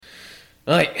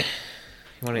All right.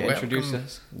 You want to introduce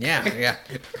us? Yeah.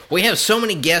 We have so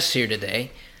many guests here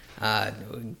today.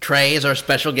 Trey is our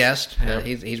special guest. Yep.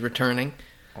 He's returning.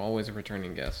 Always a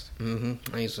returning guest.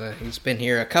 Mm-hmm. He's been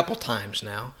here a couple times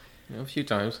now. A few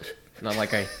times. Not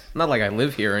like I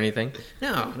live here or anything.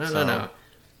 No.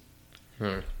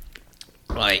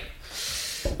 Like,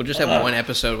 we'll just have one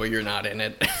episode where you're not in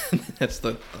it. That's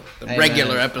the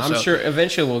regular episode. I'm sure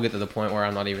eventually we'll get to the point where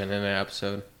I'm not even in an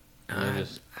episode. I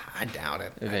doubt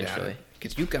it. Eventually.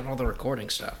 Because you've got all the recording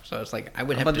stuff. So it's like, I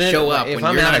would have But to then, show up if when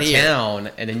I'm you're out not of here. town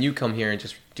and then you come here and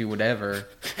just do whatever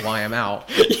while I'm out.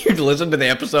 You listen to the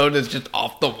episode, it's just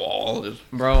off the wall.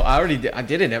 Bro, I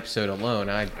did an episode alone.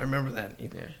 I remember that. You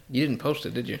didn't post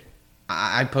it, did you?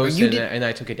 I posted it and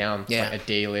I took it down like a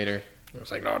day later. I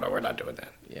was like, no, we're not doing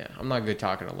that. Yeah, I'm not good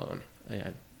talking alone.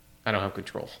 I don't have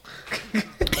control.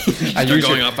 I usually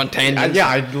going off on tangents.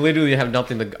 I literally have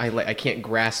nothing to. I can't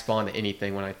grasp on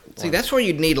anything when I see. That's where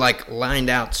you'd need like lined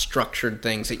out, structured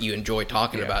things that you enjoy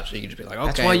talking about. So you could just be like, okay,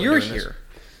 that's why you're here.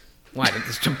 Why?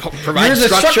 Just to provide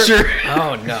structure?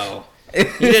 Oh no,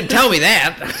 you didn't tell me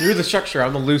that. You're the structure.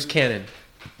 I'm the loose cannon.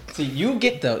 See, you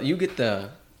get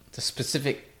the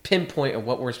specific pinpoint of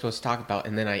what we're supposed to talk about,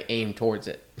 and then I aim towards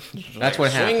it. That's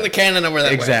what happens. Swing the cannon over that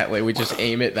way. Exactly. We just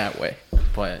aim it that way.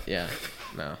 But yeah,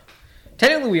 no.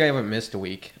 Technically, we haven't missed a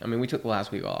week. I mean, we took the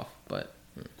last week off, but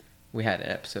we had an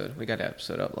episode. We got an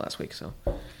episode up last week, so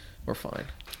we're fine.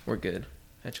 We're good.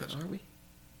 Actually, are we?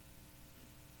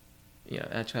 Yeah,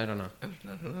 actually, I don't know.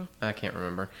 I can't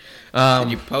remember.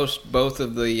 Did you post both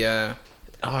of the?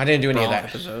 I didn't do any of that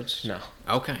episodes. No.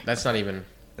 Okay. That's not even.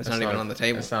 That's not even on the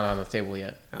table. That's not on the table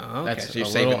yet. Oh, okay. That's so you're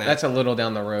saving that. That's a little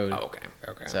down the road. Oh,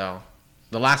 okay. So,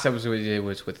 the last episode we did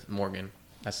was with Morgan.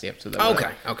 That's the episode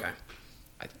that Okay.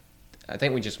 I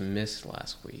think we just missed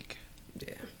last week.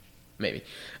 Yeah. Maybe.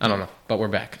 I don't know. But we're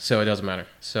back, so it doesn't matter.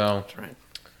 So, that's right.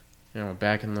 We're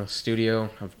back in the studio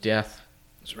of death.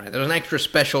 That's right. There's an extra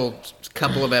special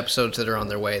couple of episodes that are on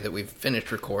their way that we've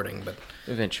finished recording, but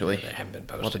eventually they haven't been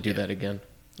posted. We'll have to do that again.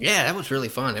 Yeah, that was really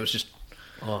fun. It was just...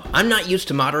 I'm not used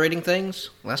to moderating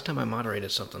things. Last time I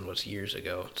moderated something was years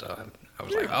ago, so I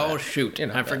was like, oh, shoot.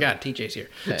 I forgot. TJ's here.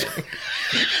 Hey.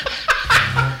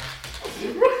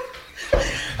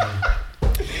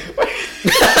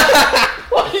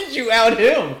 Why did you out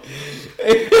him?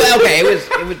 Okay, it was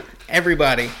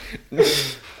everybody.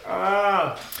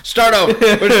 Start over.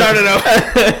 We're starting over.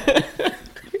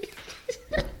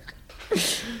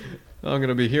 I'm going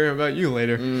to be hearing about you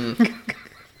later.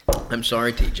 I'm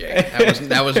sorry, TJ.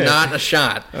 That was not a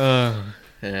shot.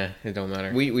 It don't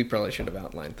matter. We probably should have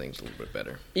outlined things a little bit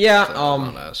better. Yeah,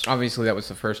 obviously that was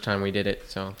the first time we did it,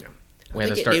 so we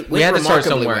had to start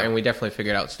somewhere, and we definitely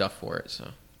figured out stuff for it, so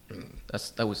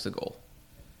that was the goal.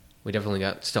 We definitely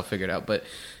got stuff figured out, but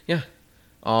yeah.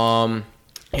 I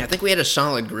think we had a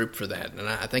solid group for that, and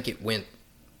I think it went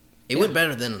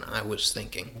better than I was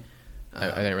thinking. I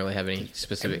didn't really have any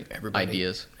specific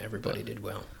ideas. Everybody did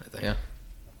well, I think. Yeah.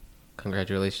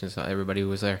 Congratulations to everybody who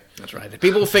was there. That's right.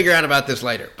 People will figure out about this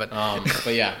later, but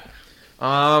yeah.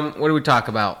 What do we talk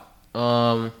about?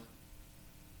 There's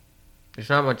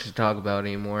not much to talk about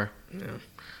anymore. No.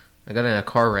 I got in a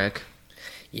car wreck.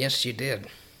 Yes, you did.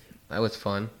 That was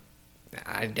fun.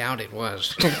 I doubt it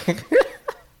was.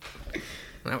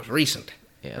 That was recent.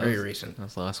 Yeah, very recent. That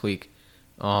was last week.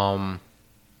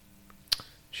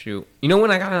 Shoot. You know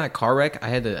when I got in that car wreck, I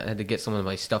had to get some of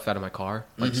my stuff out of my car,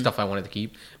 like stuff I wanted to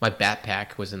keep. My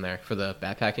backpack was in there for the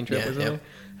backpacking trip. I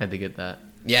had to get that.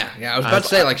 Yeah. I was about to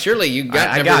say, like, surely you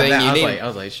got everything you need. I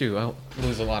was like, shoot, I'll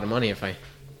lose a lot of money if I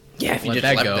if you let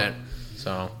just that go. That.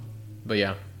 So, but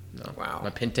yeah. No. Wow. My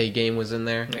Pente game was in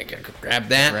there. Grab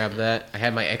that. I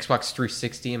had my Xbox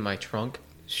 360 in my trunk.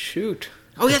 Shoot.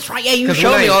 Oh, that's right. Yeah, you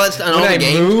showed me all that stuff. When I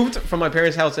moved from my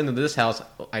parents' house into this house,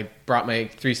 I brought my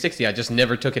 360. I just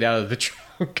never took it out of the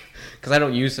trunk because I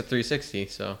don't use the 360.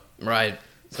 So right.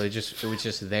 So it was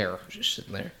just there, just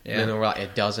sitting there. Yeah. And then there were like a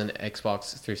dozen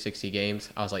Xbox 360 games.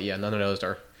 I was like, yeah, none of those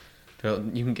are.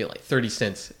 You can get like 30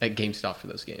 cents at GameStop for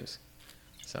those games.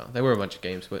 So there were a bunch of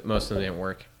games, but most of them didn't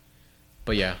work.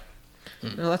 But yeah,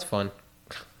 no, that's fun.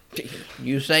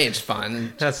 You say it's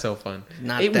fun. That's so fun.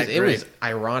 It was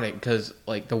ironic because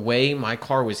like the way my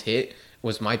car was hit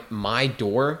was my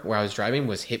door where I was driving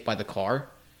was hit by the car,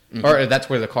 or that's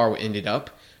where the car ended up.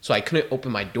 So I couldn't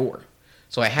open my door,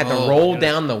 so I had to roll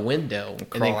down the window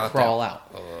and then crawl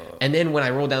out. And then when I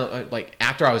rolled down, like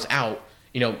after I was out,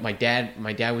 you know, my dad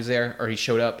was there, or he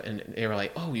showed up, and they were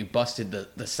like, "Oh, you busted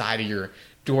the side of your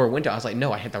door window." I was like,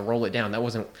 no, I had to roll it down. That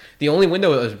wasn't the only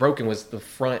window that was broken was the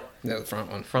front. No, the front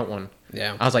one. Front one.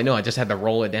 Yeah. I was like, no, I just had to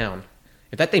roll it down.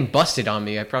 If that thing busted on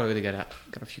me, I probably would have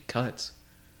got a few cuts.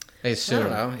 I assume. I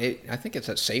don't know. I think it's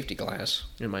that safety glass.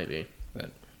 It might be.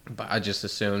 But I just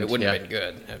assumed. It wouldn't have been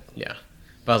good. Yeah.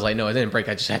 But I was like, no, it didn't break.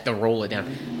 I just had to roll it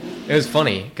down. It was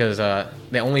funny because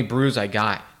the only bruise I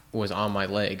got was on my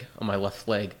leg, on my left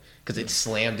leg, because it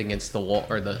slammed against the wall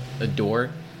or the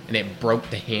door, and it broke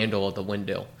the handle of the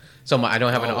window. So I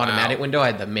don't have an automatic window. I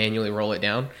had to manually roll it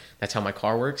down. That's how my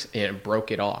car works, and it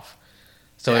broke it off.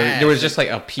 So there was just like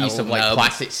a piece of like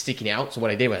plastic sticking out. So what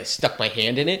I did was I stuck my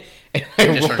hand in it, and I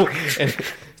rolled.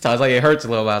 So I was like, it hurts a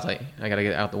little. But I was like, I gotta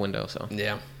get it out the window. So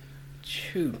yeah,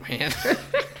 shoot, man,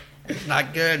 it's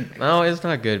not good. No, it's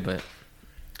not good, but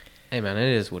hey, man, it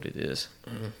is what it is.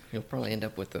 You'll probably end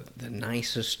up with the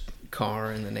nicest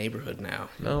car in the neighborhood now.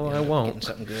 No, I won't. Getting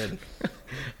something good.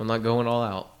 I'm not going all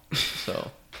out,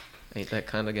 so ain't that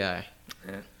kind of guy.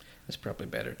 Yeah, that's probably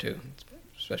better too,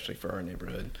 especially for our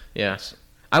neighborhood. Yes,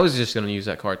 I was just gonna use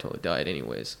that car till it died,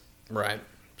 anyways. Right.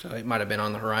 So it might have been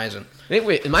on the horizon.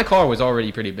 My car was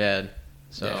already pretty bad,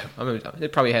 so yeah. I mean,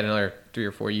 it probably had another 3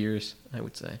 or 4 years, I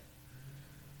would say.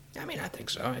 I mean, I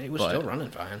think so. It was still running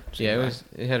fine. Yeah,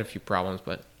 it had a few problems,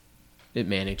 but it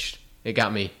managed. It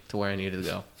got me to where I needed to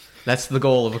go. That's the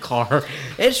goal of a car.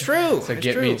 It's true. To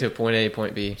get me to point A,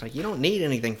 point B. It's like you don't need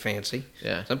anything fancy.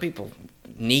 Yeah. Some people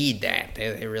need that.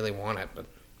 They really want it, but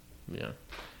yeah,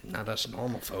 not us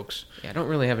normal folks. Yeah, I don't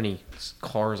really have any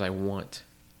cars I want.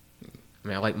 I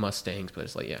mean, I like Mustangs, but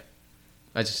it's like, yeah,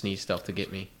 I just need stuff to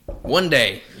get me. One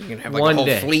day you can have like a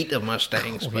whole fleet of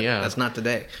Mustangs, but that's not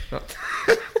today.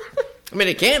 I mean,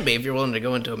 it can be if you're willing to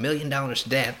go into $1 million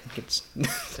debt.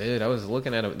 Dude, I was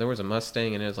looking at it. There was a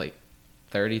Mustang, and it was like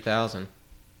 $30,000.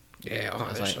 Yeah,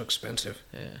 that's so expensive.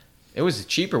 Yeah, it was a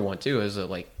cheaper one too. It was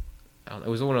it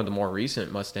was one of the more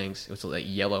recent Mustangs. It was like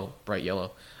yellow, bright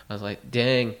yellow. I was like,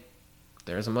 dang,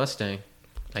 there's a Mustang.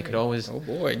 I could always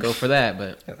go for that,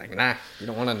 but I was like, nah, you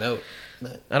don't want to know.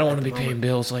 I don't want to be paying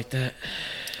bills like that.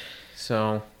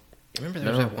 So. Remember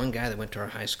there was that one guy that went to our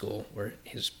high school where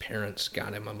his parents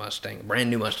got him a Mustang, a brand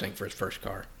new Mustang for his first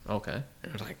car. Okay. And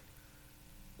I was like,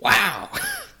 wow,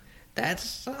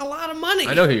 that's a lot of money.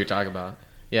 I know who you're talking about.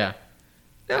 Yeah.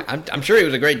 I'm sure he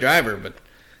was a great driver, but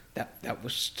that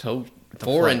was so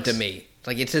foreign to me. It's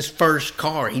like it's his first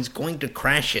car. He's going to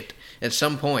crash it at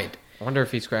some point. I wonder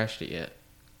if he's crashed it yet.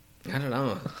 I don't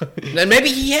know. Then maybe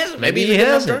he hasn't. Maybe he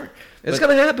hasn't. It's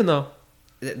going to happen, though.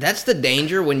 That's the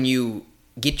danger when you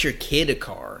get your kid a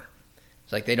car.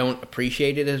 It's like they don't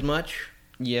appreciate it as much.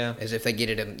 Yeah. As if they get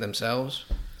it themselves.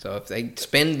 So if they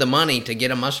spend the money to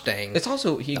get a Mustang, it's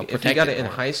also if he got it in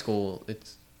high school,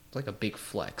 it's like a big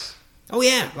flex. Oh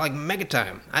yeah, like mega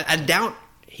time. I doubt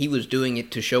he was doing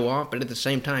it to show off, but at the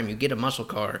same time, you get a muscle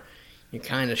car, you're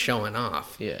kind of showing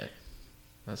off. Yeah,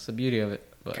 that's the beauty of it.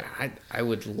 But God, I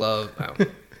would love.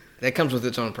 That comes with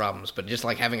its own problems, but just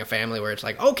like having a family where it's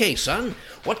like, okay, son,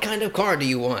 what kind of car do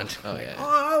you want? Oh yeah.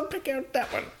 Oh, I'll pick out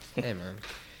that one. Hey man.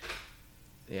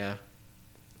 Yeah,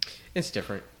 it's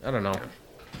different. I don't know,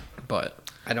 but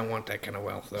I don't want that kind of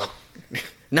wealth though.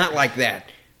 Not like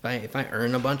that. If I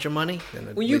earn a bunch of money,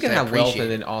 then you can have wealth and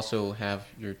then also have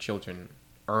your children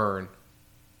earn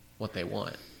what they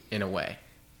want in a way.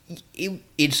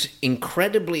 It's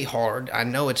incredibly hard. I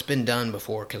know it's been done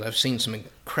before because I've seen some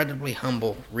incredibly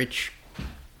humble, rich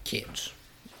kids.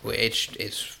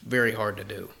 It's very hard to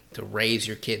do, to raise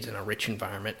your kids in a rich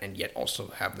environment and yet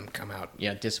also have them come out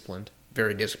disciplined.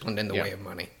 Very disciplined in the way of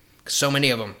money. So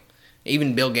many of them,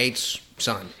 even Bill Gates'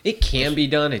 son. It can be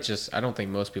done. It's just I don't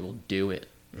think most people do it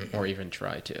or even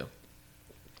try to.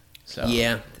 So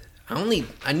yeah,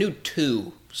 I knew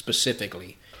 2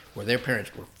 specifically where their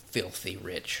parents were filthy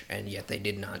rich, and yet they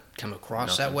did not come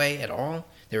across that way at all.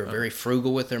 They were very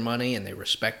frugal with their money, and they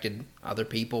respected other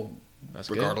people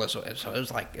regardless. So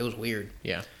it was weird.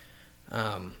 Yeah.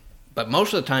 But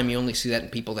most of the time, you only see that in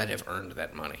people that have earned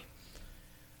that money,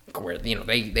 where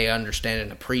they understand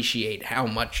and appreciate how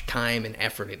much time and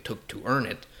effort it took to earn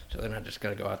it. So they're not just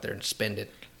going to go out there and spend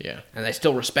it. Yeah. And they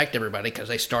still respect everybody because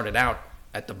they started out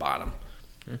at the bottom.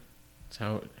 That's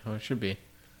how it should be.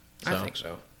 So. I think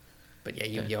so. But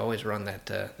yeah, you always run that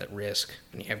risk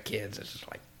when you have kids. It's just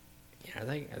like, are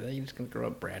they just going to grow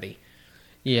up bratty?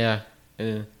 Yeah.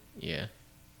 Yeah.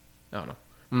 I don't know.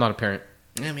 I'm not a parent.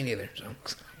 Yeah, me neither. So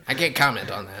I can't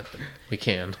comment on that. But we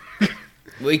can.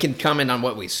 We can comment on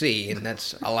what we see, and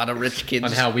that's a lot of rich kids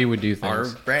on how we would do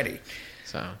things. Are bratty.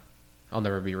 So I'll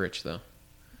never be rich, though.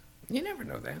 You never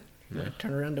know that. You might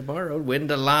turn around tomorrow, win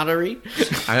the lottery.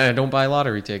 I don't buy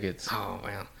lottery tickets. Oh,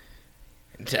 well.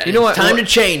 You know what? Time to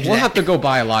change. We'll have to go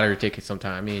buy a lottery ticket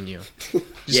sometime, me and you.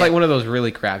 Just like one of those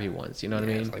really crappy ones. You know what I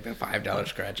mean? It's like the $5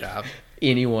 scratch off.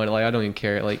 anyone. Like, I don't even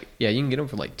care. Like, yeah, you can get them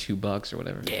for like $2 or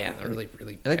whatever. Yeah, they're really,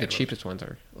 really. I think the cheapest ones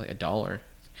are like $1.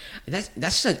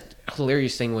 That's the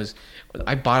hilarious thing was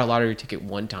I bought a lottery ticket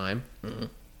one time, and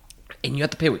you have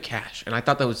to pay with cash. And I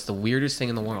thought that was the weirdest thing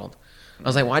in the world. I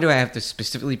was like, why do I have to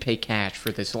specifically pay cash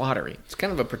for this lottery? It's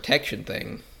kind of a protection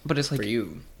thing, but it's like for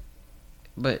you.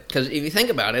 But because if you think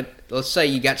about it, let's say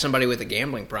you got somebody with a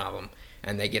gambling problem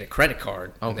and they get a credit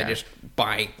card and they just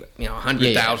buy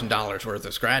 $100,000 worth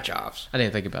of scratch offs. I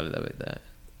didn't think about it like that.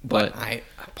 But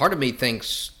part of me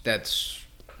thinks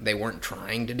they weren't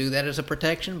trying to do that as a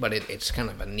protection, but it's kind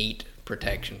of a neat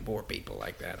protection for people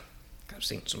like that. I've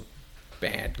seen some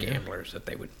bad gamblers that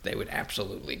they would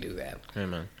absolutely do that. Hey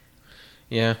man,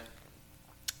 yeah.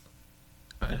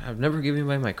 I've never given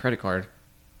away my credit card.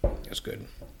 That's good.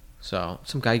 So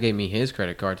some guy gave me his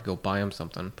credit card to go buy him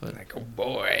something, but like, oh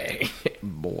boy,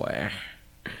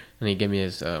 and he gave me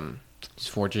his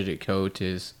 4-digit code to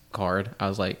his card. I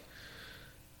was like,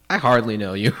 I hardly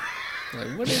know you.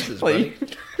 Like, what is this, buddy?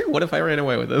 What if I ran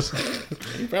away with this?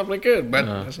 You probably could, but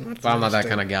that's not. But I'm not that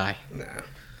kind of guy. Nah.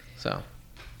 So,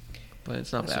 but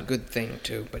it's not that's bad. a good thing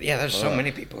too. But yeah, there's so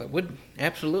many people that would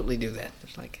absolutely do that.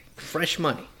 It's like fresh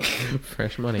money.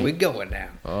 Fresh money. We're going now.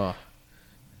 Oh,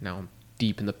 now I'm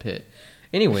deep in the pit.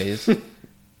 Anyways,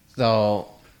 so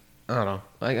I don't know.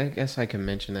 I guess I can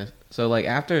mention this. So like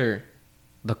after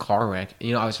the car wreck,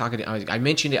 I was talking. I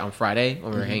mentioned it on Friday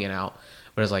when we were hanging out,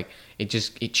 but it's like it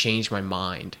changed my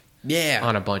mind. Yeah.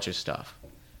 On a bunch of stuff,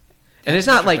 and it's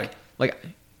not like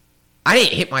I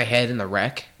didn't hit my head in the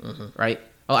wreck, right?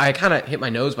 Well, I kind of hit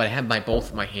my nose, but I had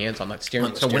both my hands on that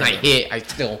steering. So when I hit,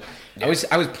 I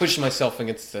was pushing myself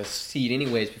against the seat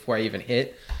anyways before I even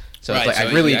hit. So it's like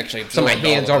I really so my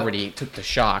hands already took the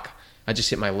shock. I just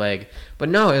hit my leg, but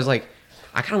no, it was like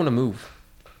I kind of want to move.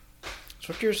 That's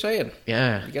what you're saying.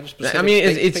 Yeah, you got a specific I mean,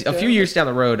 it's a few years down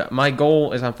the road. My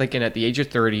goal is I'm thinking at the age of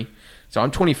 30. So I'm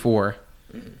 24.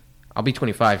 I'll be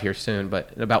 25 here soon,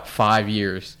 but in about 5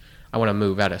 years, I want to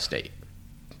move out of state.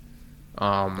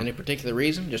 Any particular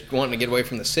reason? Just wanting to get away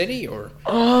from the city, or?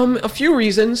 A few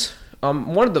reasons.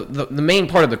 One of the main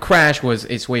part of the crash was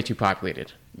it's way too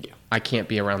populated. Yeah. I can't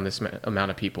be around this amount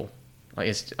of people.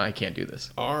 I can't do this.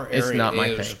 Our area it's not my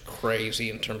is thing. Crazy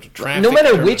in terms of traffic. No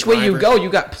matter which way you go, you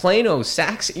got Plano,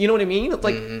 Sax. You know what I mean?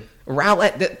 Like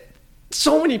Rowlett.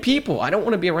 So many people. I don't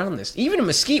want to be around this. Even in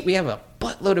Mesquite, we have a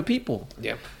buttload of people.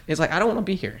 Yeah. It's like I don't want to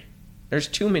be here. There's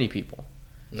too many people.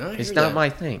 No, it's not my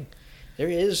thing. There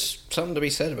is something to be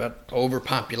said about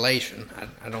overpopulation.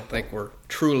 I don't think we're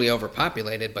truly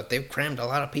overpopulated, but they've crammed a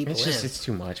lot of people in. It's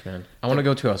too much, man. I want to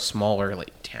go to a smaller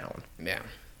town. Yeah.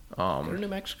 Go to New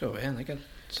Mexico, man. They got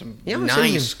some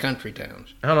nice country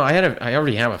towns. I don't know. I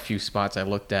already have a few spots I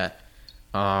looked at.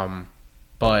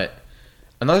 But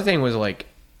another thing was I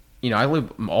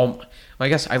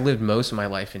guess I lived most of my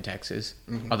life in Texas,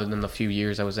 other than the few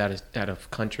years I was out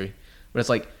of country. But it's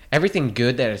like everything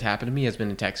good that has happened to me has been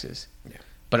in Texas. Yeah.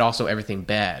 But also everything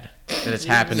bad that has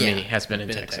happened to me has been in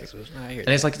Texas. And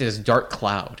it's like this dark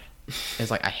cloud. And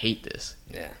it's like I hate this.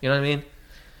 Yeah. You know what I mean?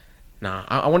 Nah,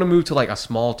 I want to move to a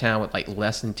small town with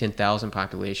less than 10,000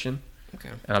 population. Okay.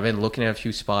 And I've been looking at a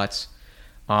few spots.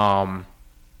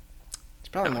 It's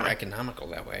probably more economical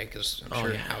that way because I'm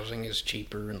sure housing is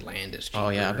cheaper and land is cheaper. Oh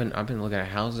yeah, I've been looking at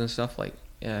houses and stuff.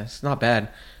 It's not bad,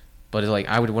 but it's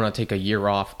I would want to take a year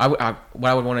off. What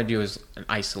I would want to do is an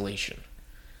isolation.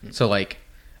 So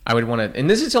I would want to, and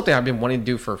this is something I've been wanting to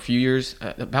do for a few years.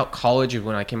 About college is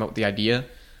when I came up with the idea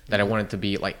that I wanted to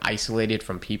be isolated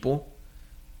from people.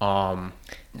 That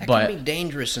can be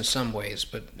dangerous in some ways,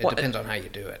 but it depends on how you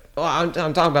do it. Well, I'm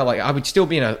talking about I would still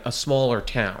be in a smaller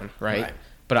town, right?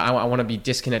 But I want to be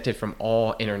disconnected from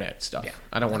all internet stuff. Yeah,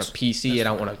 I don't want a PC. I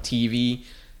don't want a TV.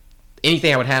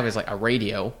 Anything I would have is a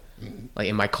radio,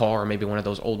 in my car, or maybe one of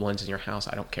those old ones in your house.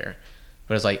 I don't care.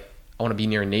 But it's I want to be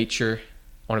near nature.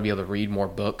 I want to be able to read more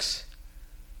books.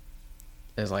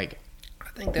 It's I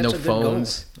think that's no a good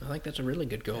phones. Goal. I think that's a really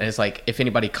good goal. And it's if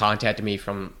anybody contacted me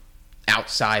from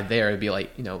outside there, it'd be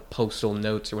postal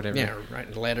notes or whatever. Yeah,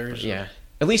 writing letters. Yeah.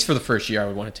 At least for the first year, I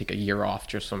would want to take a year off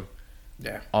just from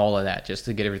all of that, just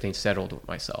to get everything settled with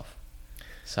myself.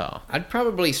 So I'd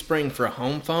probably spring for a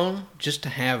home phone just to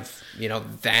have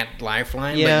that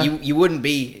lifeline. Yeah. But you wouldn't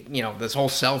be this whole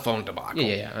cell phone debacle.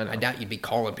 Yeah. I doubt you'd be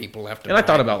calling people left and right. I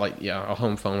thought about a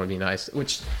home phone would be nice,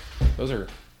 which those are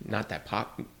not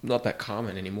that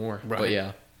common anymore. Right. But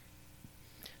yeah.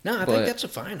 No, I think that's a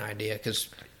fine idea because,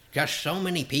 gosh, so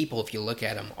many people, if you look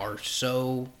at them, are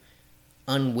so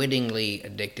unwittingly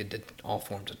addicted to all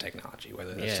forms of technology,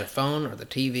 whether it's the phone or the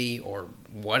TV or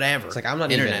whatever. It's I'm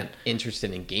not even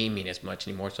interested in gaming as much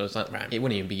anymore, so it's not. It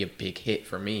wouldn't even be a big hit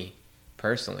for me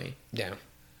personally. Yeah.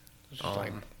 It's just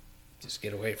just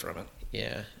get away from it.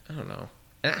 Yeah, I don't know.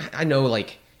 And I know,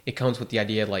 like, it comes with the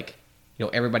idea, like,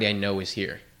 everybody I know is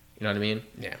here. You know what I mean?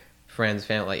 Yeah. Friends,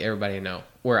 family, like, everybody I know.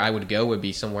 Where I would go would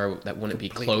be somewhere that wouldn't be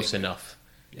close enough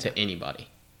to anybody.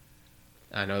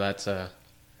 I know that's a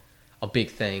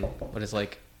big thing, but it's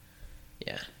like,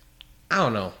 yeah. I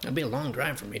don't know. It'd be a long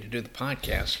drive for me to do the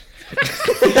podcast.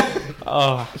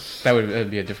 Oh, that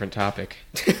would be a different topic.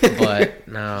 But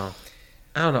no,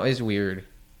 I don't know. It's weird.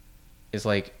 It's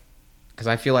like, because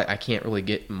I feel like I can't really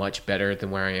get much better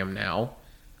than where I am now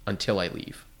until I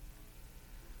leave,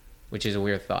 which is a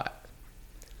weird thought.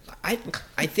 I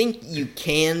think you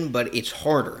can, but it's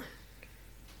harder.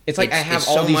 It's like I have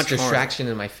all so these much distractions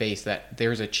in my face that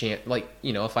there's a chance, like,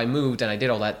 if I moved and I did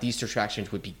all that, these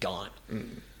distractions would be gone.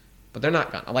 But they're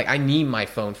not gone. Like, I need my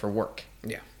phone for work.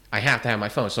 Yeah. I have to have my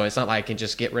phone, so it's not like I can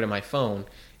just get rid of my phone. You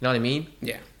know what I mean?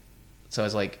 Yeah. So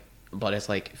it's like, but it's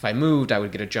like, if I moved, I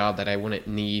would get a job that I wouldn't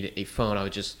need a phone. I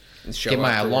would just get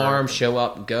my alarm, show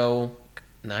up, go,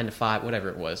 9 to 5, whatever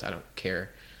it was. I don't care.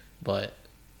 But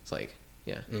it's like,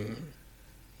 yeah.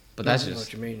 But that's just... I know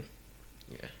what you mean.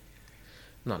 Yeah.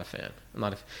 I'm not a fan.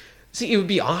 See, it would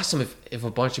be awesome if a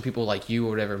bunch of people like you or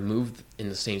whatever moved in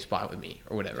the same spot with me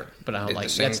or whatever. But I'm like,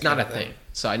 that's not a thing.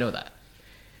 So I know that.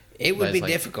 It would be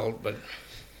difficult, but...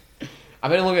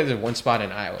 I've been looking at this one spot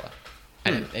in Iowa.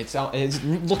 And it's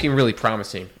looking really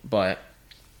promising. But,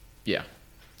 yeah.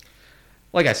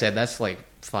 Like I said, that's like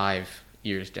 5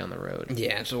 years down the road.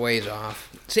 Yeah, it's a ways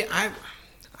off. See,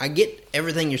 I get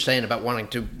everything you're saying about wanting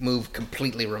to move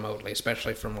completely remotely,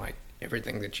 especially from like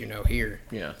everything that you know here.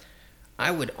 Yeah. I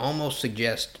would almost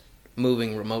suggest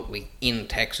moving remotely in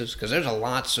Texas because there's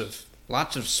lots of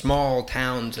small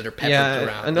towns that are peppered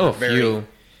around. I know a few.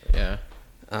 Yeah.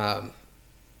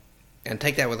 And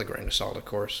take that with a grain of salt, of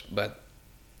course. But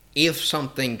if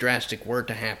something drastic were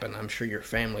to happen, I'm sure your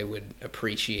family would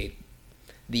appreciate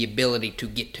the ability to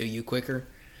get to you quicker.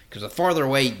 Because the farther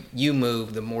away you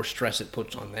move, the more stress it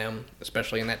puts on them,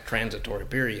 especially in that transitory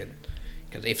period.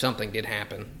 Because if something did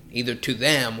happen, either to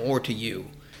them or to you,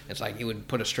 it's like it would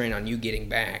put a strain on you getting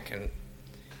back, and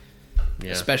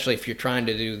especially if you're trying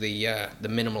to do the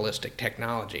minimalistic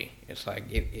technology, it's like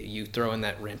you throw in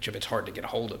that wrench of it's hard to get a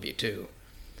hold of you too.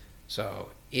 So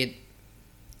I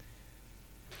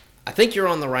think you're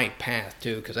on the right path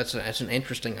too, because that's an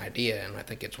interesting idea, and I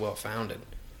think it's well founded.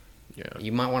 Yeah,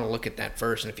 you might want to look at that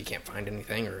first, and if you can't find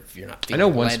anything, or if you're not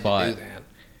feeling led to do that.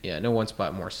 Yeah, I know one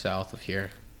spot more south of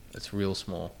here. It's real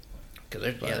small.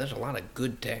 Because there's a lot of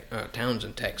good towns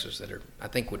in Texas that I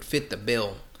think would fit the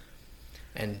bill.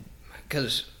 And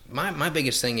because my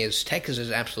biggest thing is Texas is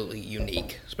absolutely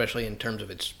unique, especially in terms of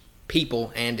its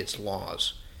people and its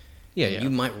laws. Yeah, You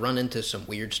might run into some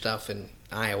weird stuff in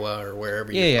Iowa or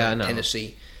wherever you're from.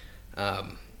 Tennessee.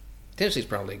 Tennessee's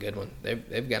probably a good one.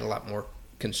 They've got a lot more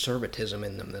conservatism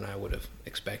in them than I would have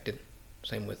expected.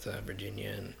 Same with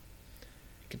Virginia and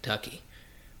Kentucky.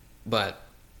 But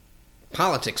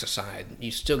politics aside,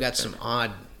 you still got some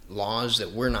odd laws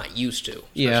that we're not used to,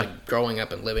 especially growing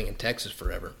up and living in Texas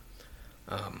forever.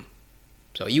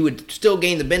 So you would still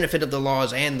gain the benefit of the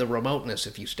laws and the remoteness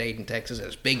if you stayed in Texas,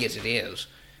 as big as it is.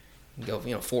 You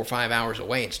can go 4 or 5 hours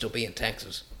away and still be in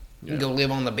Texas. You can go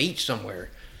live on the beach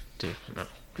somewhere. Dude, no.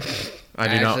 I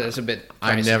do not. It's a bit.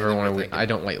 I never want to. I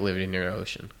don't like living near the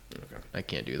ocean. Okay. I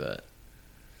can't do that.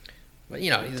 But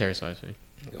it terrifies me.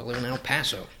 Go live in El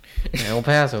Paso. El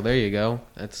Paso, there you go.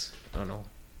 I don't know.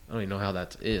 I don't even know how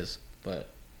that is, but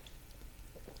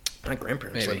my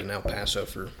grandparents lived in El Paso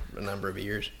for a number of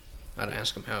years. I'd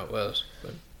ask them how it was,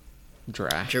 but dry.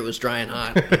 I'm sure it was dry and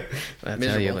hot. That's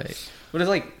how you like. But it's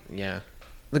like, yeah,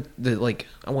 the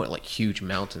I want like huge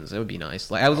mountains. That would be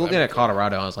nice. Like I was looking at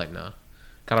Colorado, I was like, nah,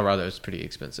 Colorado is pretty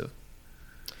expensive.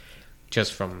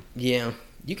 Just from you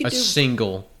could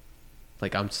single,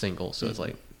 like I'm single, so it's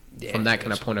like from that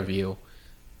kind of point of view.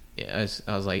 Yeah,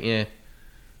 I was like,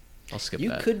 I'll skip that.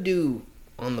 You could do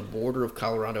on the border of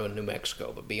Colorado and New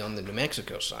Mexico, but be on the New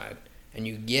Mexico side, and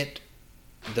you get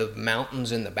the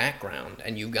mountains in the background,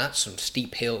 and you've got some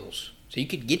steep hills. So you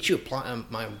could get you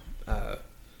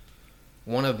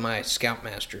one of my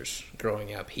scoutmasters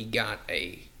growing up, he got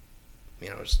it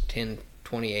was 10,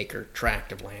 20 acre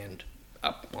tract of land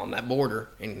up on that border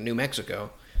in New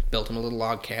Mexico, built him a little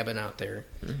log cabin out there,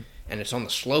 and it's on the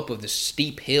slope of this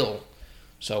steep hill.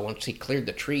 So once he cleared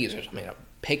the trees, there's a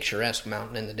picturesque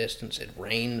mountain in the distance. It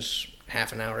rains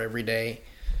half an hour every day.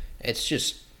 It's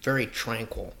just very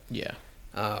tranquil. Yeah.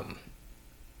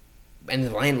 And the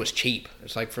land was cheap.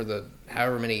 It's like for the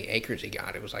however many acres he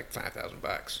got, it was like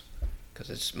 $5,000 because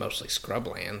because it's mostly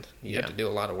scrubland. You Yeah. have to do a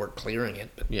lot of work clearing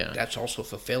it, but Yeah. that's also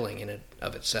fulfilling in it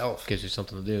of itself. Gives you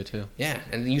something to do too. Yeah,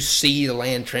 and you see the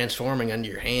land transforming under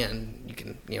your hand. You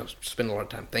can, spend a lot of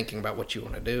time thinking about what you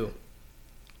want to do.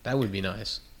 That would be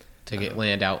nice to get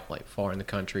land out like far in the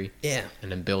country. Yeah,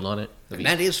 And then build on it. and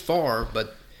that is far,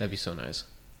 but That'd be so nice.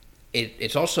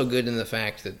 it's also good in the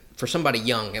fact that for somebody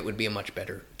young, it would be a much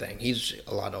better thing. He's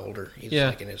a lot older. He's Yeah.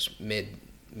 like in his mid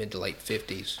to late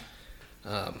 50s.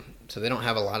 So they don't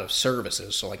have a lot of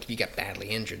services. So like if you get badly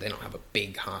injured, they don't have a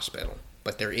big hospital.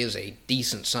 But there is a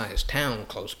decent sized town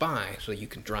close by, so you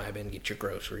can drive in, get your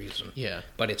groceries. Yeah.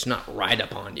 But it's not right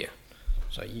up on you.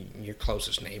 So your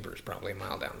closest neighbor is probably a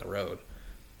mile down the road.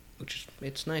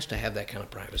 It's nice to have that kind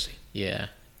of privacy. Yeah.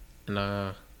 And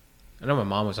I know my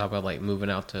mom was talking about like moving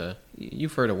out to.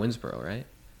 You've heard of Winsboro, right?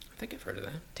 I think I've heard of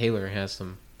that. Taylor has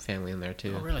some family in there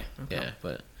too. Oh, really? Okay. Yeah,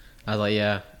 but I was like,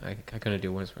 yeah, I couldn't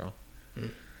do Winsboro.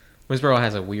 Winsboro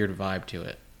has a weird vibe to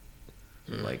it.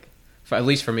 Like, at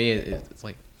least for me, it's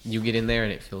like you get in there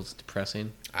and it feels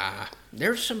depressing.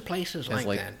 There's some places like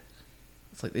that.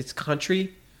 It's like it's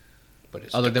country, But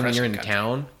it's other than when you're in depressing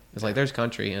town. It's like there's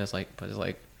country, and it's like, but it's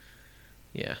like,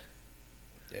 yeah,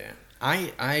 Yeah,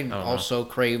 I also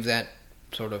crave that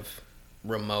sort of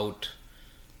remote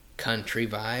country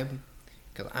vibe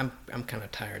because I'm kind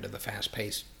of tired of the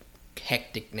fast-paced,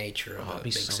 hectic nature of a it'd be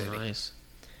big so city. nice.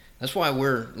 That's why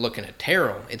we're looking at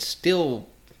Terrell. It's still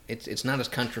it's not as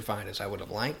countrified as I would have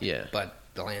liked. Yeah. But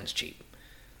the land's cheap,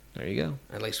 There you go.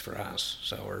 at least for us.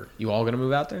 So we're You all gonna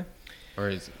move out there, or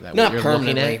is that not what you're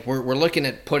permanently. looking at? We're looking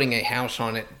at putting a house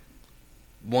on it.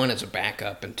 One as a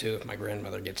backup, and two if my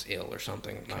grandmother gets ill or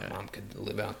something, my mom could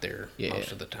live out there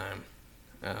most of the time.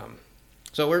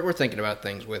 So we're thinking about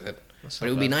things with it. But it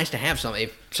would be nice to have something.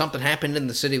 If something happened in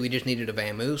the city, we just needed a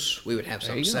vamoose, we would have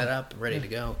something set up, ready to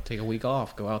go. Take a week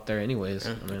off, go out there anyways.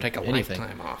 I mean, Take a anything.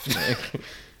 lifetime off.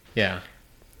 Yeah.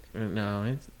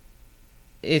 No,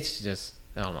 it's just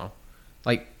I don't know.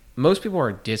 Like most people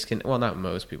are well, not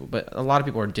most people, but a lot of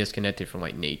people are disconnected from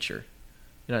like nature.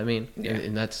 You know what I mean? Yeah.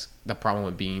 And that's the problem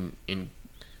with being in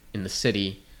the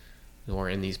city or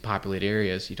in these populated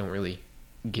areas. You don't really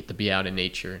get to be out in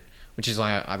nature, which is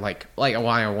why I like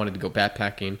why I wanted to go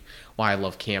backpacking, why I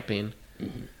love camping.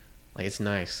 Like it's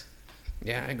nice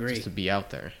Yeah, I agree. just to be out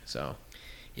there. So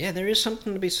Yeah, there is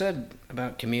something to be said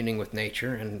about communing with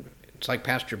nature, and it's like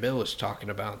Pastor Bill was talking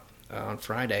about on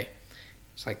Friday.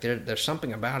 It's like there's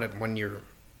something about it when you're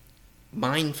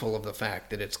mindful of the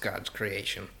fact that it's God's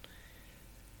creation,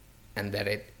 and that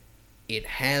it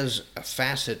has a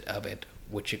facet of it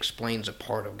which explains a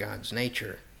part of God's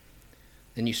nature.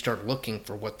 Then you start looking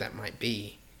for what that might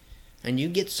be, and you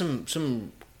get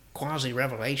some quasi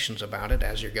revelations about it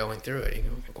as you're going through it. You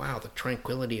go, wow, the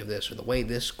tranquility of this, or the way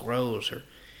this grows, or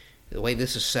the way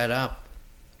this is set up.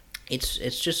 It's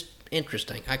just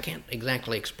interesting. I can't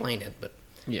exactly explain it, but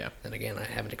yeah, then again, I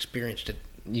haven't experienced it.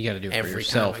 you got to do it for Every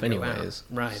yourself time I go anyways.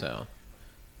 out. Right. So,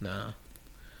 no.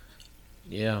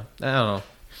 Yeah, I don't know.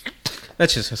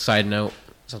 That's just a side note.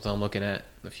 Something I'm looking at in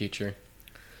the future.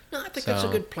 No, I think that's a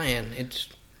good plan.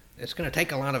 It's going to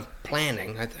take a lot of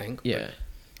planning, I think. Yeah.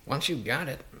 But once you've got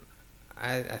it,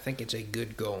 I think it's a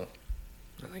good goal.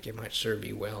 I think it might serve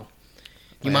you well.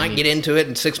 You might get into it,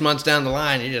 and 6 months down the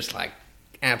line, you're just like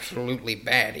absolutely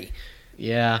batty.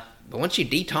 Yeah. But once you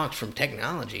detox from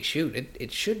technology, shoot,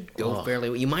 it should go fairly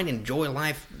well. You might enjoy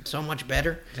life so much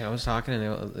better. I was talking, and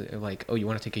they were like, "Oh, you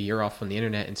want to take a year off from the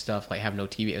internet and stuff? Like, have no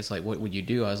TV?" It's like, "What would you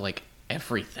do?" I was like,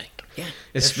 "Everything." Yeah,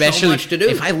 especially there's so much to do.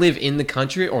 If I live in the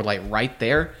country or like right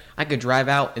there, I could drive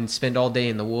out and spend all day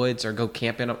in the woods, or go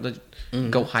camping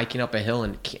go hiking up a hill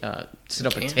and sit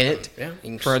up a tent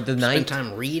for the night. Spend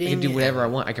time reading. I can do whatever I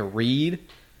want. I can read.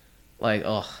 Like,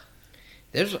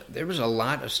 there was a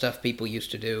lot of stuff people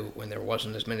used to do when there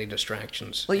wasn't as many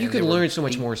distractions. Well, you could learn so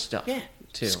much more stuff. Yeah,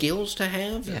 too. Skills to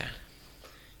have.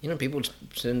 Yeah. People would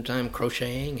spend time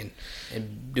crocheting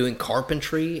and doing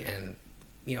carpentry and,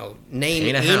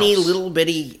 name any little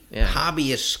bitty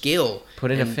hobbyist skill.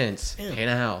 Put in a fence. Yeah. Paint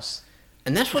a house.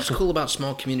 And that's what's cool about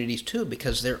small communities, too,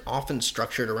 because they're often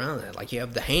structured around that. Like, you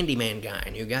have the handyman guy,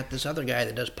 and you got this other guy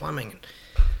that does plumbing.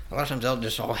 A lot of times they'll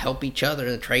just all help each other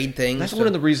and trade things. That's one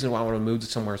of the reasons why I want to move to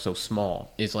somewhere so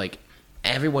small. Is like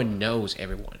everyone knows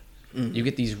everyone. Mm-hmm. You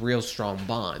get these real strong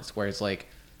bonds where it's like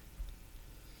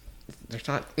there's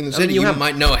not in the city. You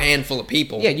might know a handful of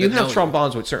people. Yeah, you have strong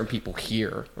bonds with certain people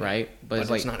here, right? But it's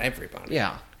like, not everybody.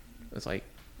 Yeah, it's like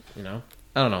I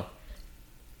don't know.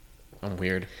 I'm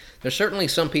weird. There's certainly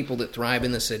some people that thrive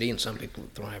in the city and some people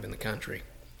that thrive in the country.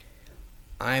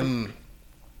 I'm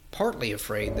partly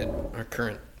afraid that our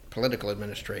current political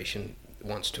administration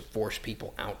wants to force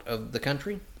people out of the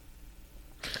country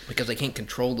because they can't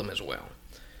control them as well.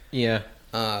 Yeah.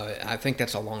 I think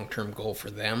that's a long-term goal for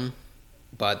them,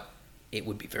 but it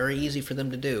would be very easy for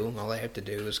them to do. All they have to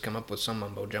do is come up with some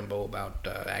mumbo-jumbo about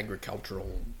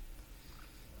agricultural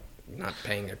not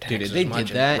paying their taxes Dude, if they much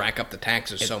did that, and rack up the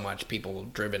taxes so much people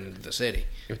driven into the city.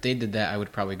 If they did that, I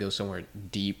would probably go somewhere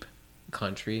deep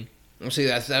country. Well, see,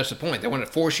 that's the point. They want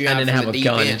to force you And out then from have the a deep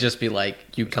gun end. and just be like,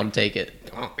 you come take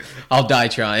it. Oh. I'll die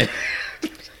trying.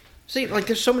 See, like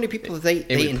there's so many people that they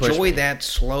would push enjoy me. that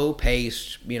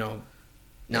slow-paced,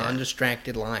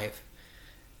 non-distracted life.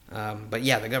 But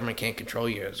yeah, the government can't control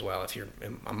you as well. If you're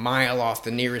a mile off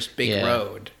the nearest big Yeah.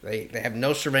 road, they have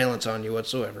no surveillance on you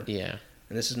whatsoever. Yeah.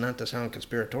 And this is not to sound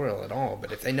conspiratorial at all,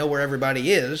 but if they know where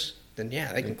everybody is, then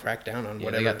yeah, they can crack down on Yeah, they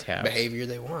whatever got tabs. behavior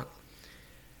they want.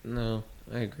 No,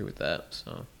 I agree with that.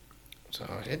 So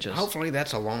Hopefully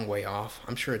that's a long way off.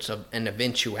 I'm sure it's an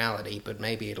eventuality, but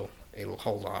maybe it'll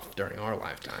hold off during our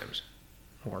lifetimes.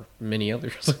 or many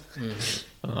others.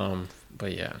 Mm-hmm.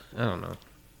 But yeah, I don't know.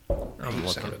 I'm I'm looking.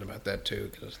 excited about that too,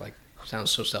 because it's like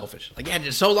sounds so selfish. Like, yeah,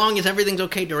 just so long as everything's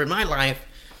okay during my life.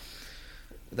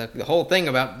 The whole thing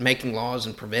about making laws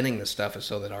and preventing this stuff is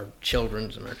so that our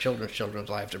children's and our children's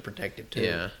lives are protected too.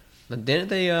 Yeah. But didn't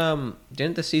the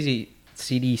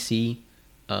CDC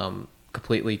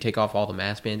completely take off all the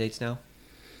mask mandates now?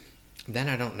 Then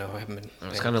I don't know. I haven't been I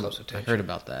was paying kind of close I attention. heard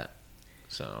about that.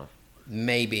 So,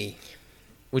 Maybe.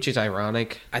 which is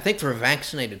ironic. I think for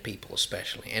vaccinated people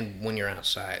especially, and when you're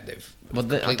outside, they've. Well, I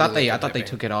completely thought they lifted that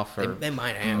took it off for They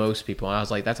might have. most people. I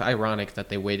was like, that's ironic that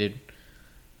they waited.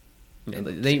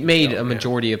 They made a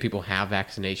majority of people have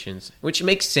vaccinations, which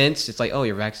makes sense. It's like, oh,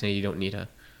 you're vaccinated, you don't need a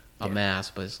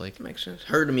mask, but it's like, That makes sense.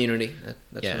 Herd immunity.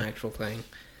 That's Yeah. an actual thing.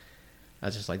 I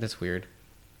was just like, that's weird.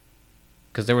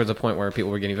 Because there was a point where people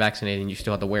were getting vaccinated and you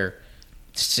still had to wear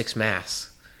 6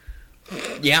 masks.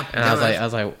 Yeah. And I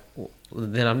was like, well,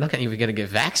 then I'm not even going to get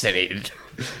vaccinated.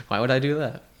 Why would I do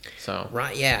that? So,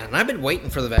 Right, yeah. And I've been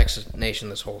waiting for the vaccination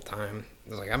this whole time. I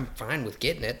was like, I'm fine with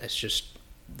getting it. It's just,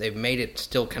 they've made it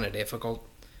still kind of difficult.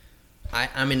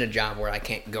 I'm in a job where I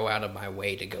can't go out of my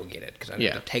way to go get it because I have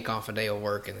Yeah. to take off a day of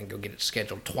work and then go get it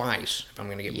scheduled twice if I'm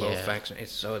going to get both Yeah. vaccinated.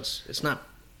 So it's not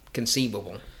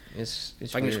conceivable. it's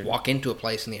If I can just weird. walk into a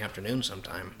place in the afternoon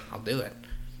sometime, I'll do it.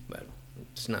 But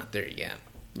it's not there yet.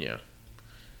 Yeah.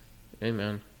 Hey,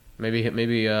 man. Maybe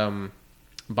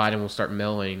Biden will start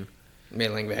mailing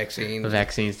Mailing vaccines. the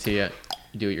vaccines to you.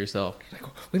 You do it yourself. Like,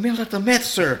 we mailed out the meth,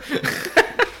 sir.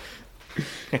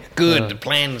 Good, the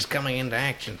plan is coming into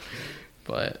action.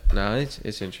 But no,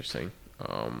 it's interesting.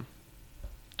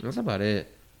 That's about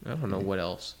it. I don't know what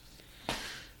else.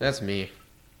 That's me.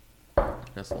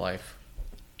 That's life.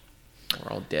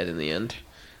 We're all dead in the end.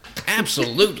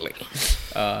 Absolutely.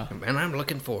 And I'm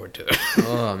looking forward to it.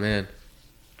 Oh man,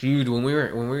 dude, when we were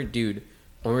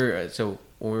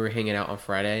hanging out on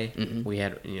Friday, we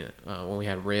had when we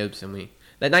had ribs and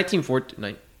that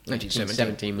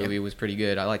 1917 movie was pretty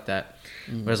good. I like that.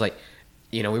 But it was like,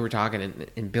 we were talking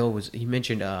and Bill he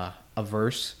mentioned a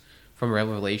verse from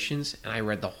Revelations, and I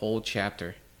read the whole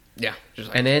chapter. Yeah. Just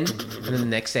like, And then the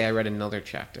next day I read another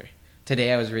chapter.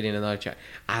 Today I was reading another chapter.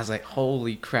 I was like,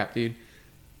 holy crap, dude.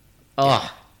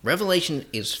 Oh, Revelation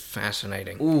is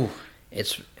fascinating. ooh.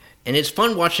 It's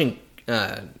fun watching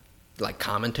like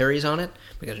commentaries on it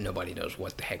because nobody knows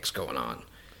what the heck's going on.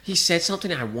 He said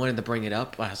something and I wanted to bring it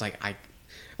up, but I was like, I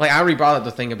already brought up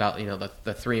the thing about,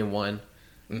 the 3 in 1.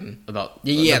 About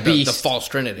Yeah, the beast, the false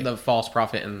trinity. the false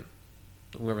prophet, and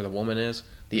whoever the woman is,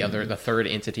 the third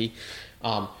entity.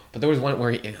 But there was one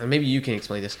where maybe you can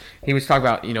explain this. He was talking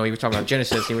about,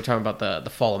 Genesis. He was talking about the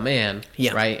fall of man,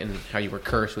 Yeah. right, and how you were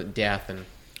cursed with death and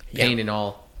pain and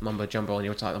all mumbo jumbo. And he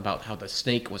was talking about how the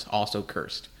snake was also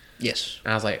cursed. Yes.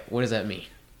 And I was like, what does that mean?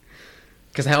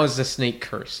 Because how is the snake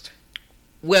cursed?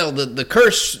 Well, the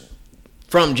curse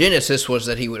from Genesis was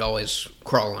that he would always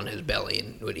crawl on his belly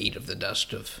and would eat of the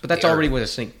dust of. But that's the already earth. what a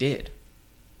snake did,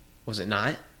 was it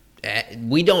not?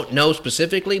 We don't know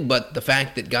specifically, but the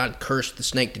fact that God cursed the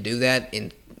snake to do that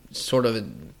sort of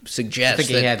suggests I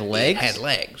think that he had legs? It had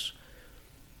legs.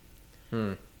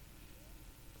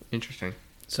 Interesting.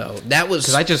 So that was.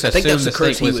 Because I just think assumed that's the the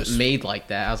curse snake he was made like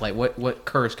that. I was like, what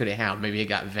curse could it have? Maybe it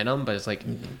got venom, but it's like,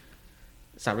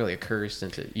 it's not really a curse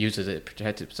since it uses it to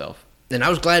protect itself. And I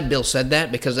was glad Bill said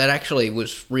that because that actually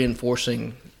was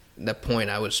reinforcing the point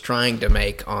I was trying to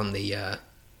make on the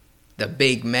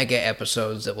big mega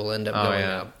episodes that will end up going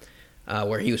up,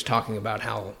 where he was talking about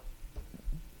how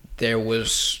there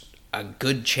was a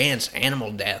good chance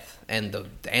animal death and the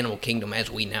animal kingdom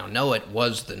as we now know it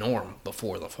was the norm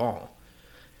before the fall.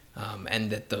 and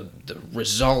that the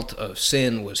result of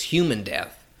sin was human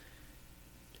death,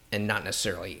 and not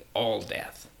necessarily all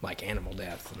death, like animal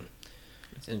death.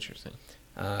 It's interesting.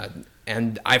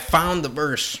 And I found the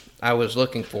verse I was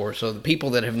looking for, so the people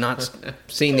that have not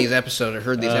seen these episodes or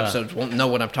heard these episodes won't know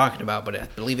what I'm talking about, but I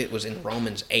believe it was in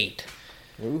Romans 8.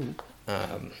 Ooh.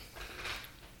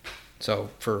 So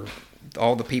for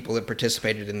all the people that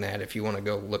participated in that, if you want to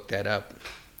go look that up,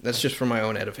 that's just for my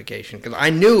own edification. Because I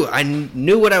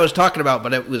knew what I was talking about,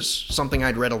 but it was something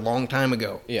I'd read a long time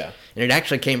ago. Yeah. And it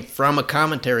actually came from a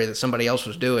commentary that somebody else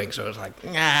was doing, so I was like,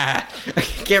 I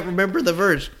can't remember the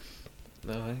verse.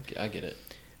 No, I get it.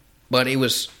 But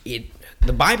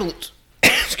the Bible,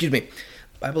 excuse me,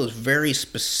 the Bible is very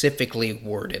specifically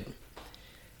worded.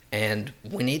 And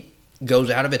when it goes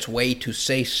out of its way to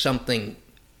say something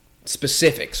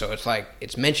specific, so it's like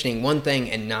it's mentioning one thing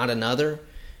and not another,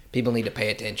 people need to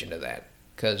pay attention to that.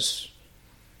 Because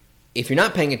if you're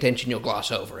not paying attention, you'll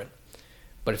gloss over it.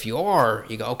 But if you are,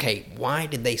 you go, okay, why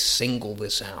did they single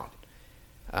this out?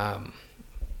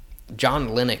 John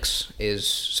Lennox is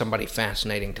somebody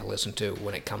fascinating to listen to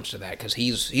when it comes to that, because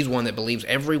he's one that believes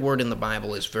every word in the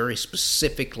Bible is very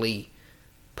specifically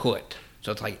put.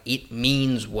 So it's like it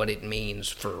means what it means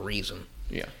for a reason.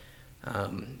 Yeah.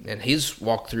 And his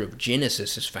walkthrough of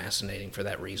Genesis is fascinating for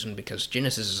that reason, because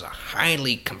Genesis is a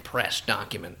highly compressed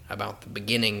document about the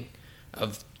beginning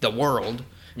of the world,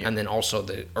 and then also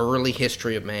the early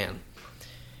history of man.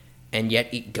 And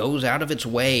yet it goes out of its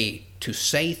way to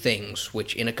say things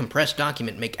which in a compressed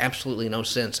document make absolutely no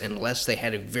sense unless they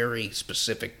had a very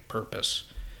specific purpose.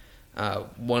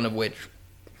 One of which,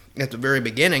 at the very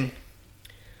beginning,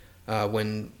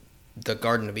 when the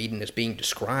Garden of Eden is being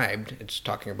described, it's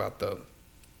talking about the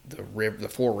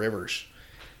four rivers,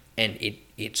 and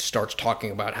it starts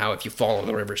talking about how if you follow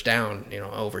the rivers down,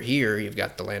 over here you've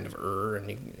got the land of Ur,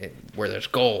 and where there's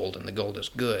gold, and the gold is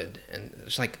good, and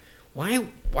it's like,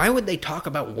 why would they talk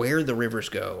about where the rivers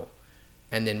go,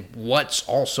 and then what's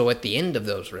also at the end of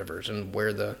those rivers, and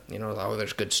where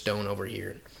there's good stone over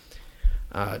here.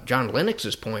 John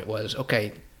Lennox's point was,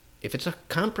 okay, if it's a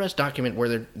compressed document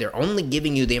where they're only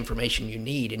giving you the information you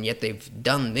need, and yet they've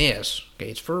done this, okay,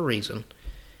 it's for a reason.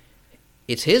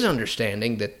 It's his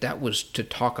understanding that was to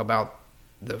talk about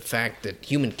the fact that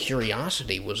human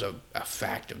curiosity was a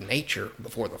fact of nature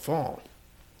before the fall.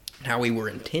 How we were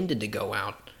intended to go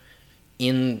out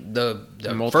in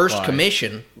the first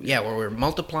commission, where we're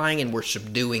multiplying and we're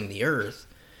subduing the earth,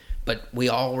 but we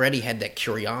already had that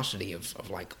curiosity of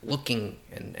like looking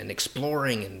and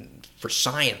exploring and for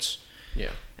science. Yeah.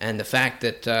 And the fact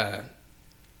that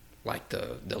like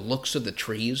the looks of the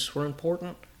trees were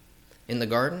important in the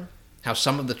garden, how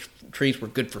some of the trees were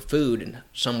good for food and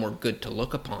some were good to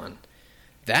look upon.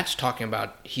 That's talking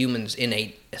about humans'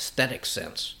 innate aesthetic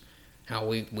sense. How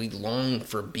we long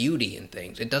for beauty in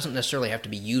things. It doesn't necessarily have to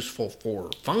be useful for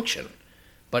function,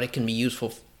 but it can be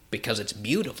useful because it's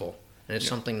beautiful and it's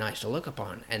something nice to look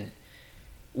upon. And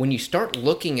when you start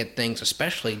looking at things,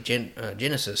 especially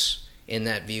Genesis, in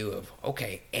that view of,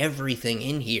 okay, everything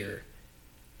in here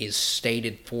is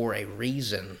stated for a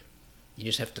reason. You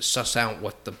just have to suss out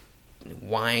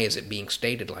why is it being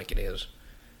stated like it is.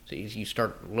 So you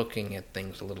start looking at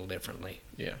things a little differently.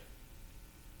 Yeah.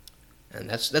 And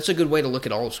that's a good way to look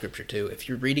at all of Scripture too. If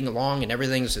you're reading along and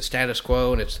everything's the status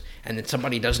quo, and then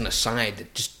somebody does an aside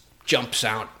that just jumps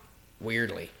out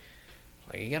weirdly,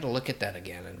 like you got to look at that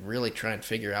again and really try and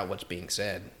figure out what's being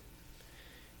said.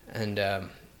 And who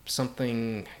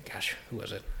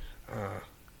was it?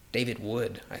 David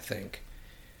Wood, I think,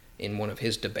 in one of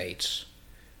his debates,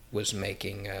 was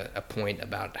making a point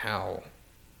about how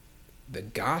the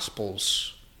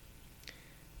Gospels.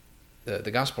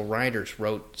 The gospel writers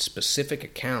wrote specific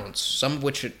accounts, some of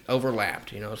which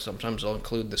overlapped. Sometimes they'll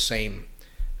include the same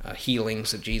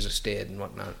healings that Jesus did and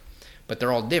whatnot, but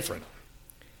they're all different.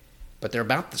 But they're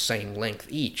about the same length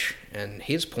each. And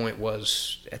his point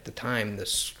was, at the time, the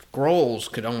scrolls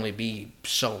could only be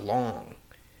so long,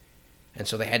 and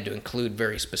so they had to include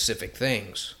very specific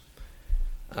things,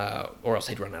 or else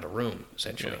they'd run out of room,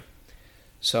 essentially. Yeah.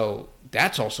 So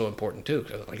that's also important too.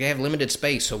 Like they have limited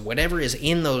space, so whatever is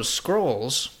in those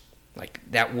scrolls, like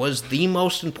that was the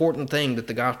most important thing that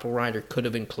the gospel writer could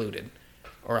have included,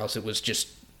 or else it was just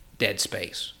dead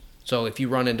space. So if you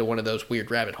run into one of those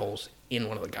weird rabbit holes in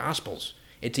one of the gospels,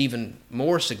 it's even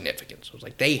more significant. So it's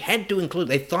like they had to include.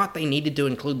 They thought they needed to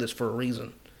include this for a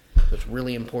reason. So it's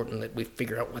really important that we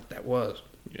figure out what that was.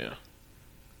 Yeah.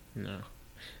 No.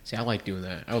 See, I like doing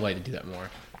that. I would like to do that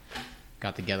more.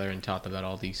 Got together and talked about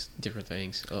all these different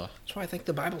things. Ugh. That's why I think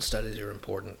the Bible studies are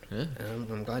important. Yeah.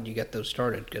 I'm glad you got those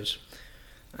started, because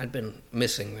I'd been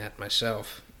missing that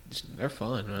myself. They're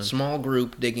fun, man. Small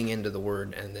group digging into the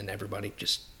Word, and then everybody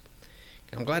just...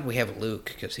 I'm glad we have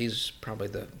Luke, because he's probably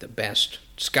the best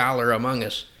scholar among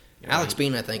us. Yeah, Alex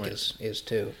Bean, I think, is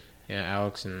too. Yeah,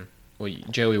 Alex and... Well,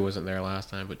 Joey wasn't there last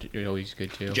time, but Joey's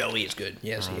good, too. Joey is good.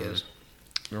 Yes, he is.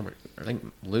 Remember, I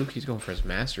think Luke, he's going for his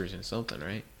master's in something,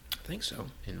 right? I think so.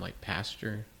 In, like,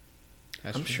 pastor.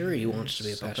 I'm sure he wants to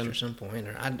be a pastor at some point.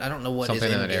 Or I don't know what something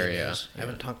his in end that game area is. I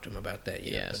haven't talked to him about that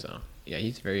yet. Yeah, so... Yeah,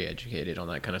 he's very educated on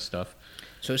that kind of stuff.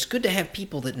 So it's good to have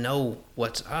people that know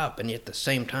what's up, and yet at the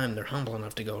same time, they're humble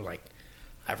enough to go like,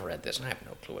 I've read this, and I have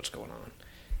no clue what's going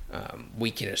on.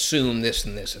 We can assume this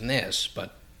and this and this,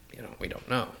 but, we don't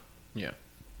know. Yeah.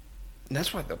 And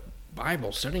that's why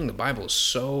studying the Bible is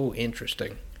so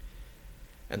interesting.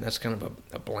 And that's kind of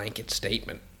a blanket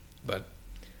statement. But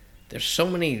there's so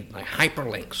many like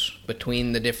hyperlinks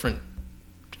between the different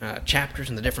chapters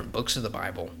and the different books of the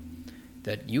Bible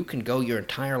that you can go your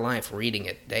entire life reading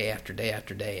it day after day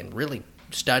after day and really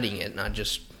studying it, not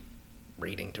just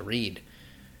reading to read.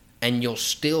 And you'll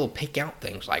still pick out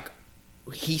things like,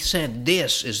 he said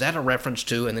this, is that a reference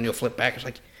to? And then you'll flip back, it's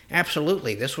like,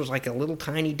 absolutely, this was like a little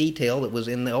tiny detail that was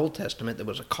in the Old Testament that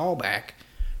was a callback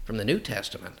from the New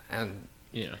Testament. And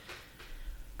yeah,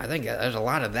 I think there's a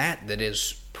lot of that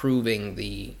is proving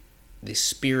the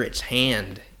Spirit's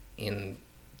hand in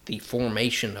the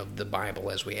formation of the Bible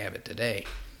as we have it today.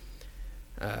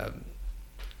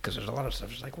 Because there's a lot of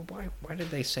stuff. It's like, well, why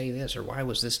did they say this, or why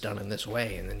was this done in this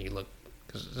way? And then you look,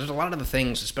 because there's a lot of the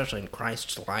things, especially in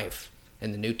Christ's life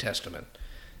in the New Testament,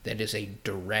 that is a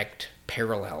direct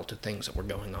parallel to things that were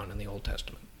going on in the Old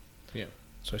Testament. Yeah.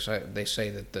 So they say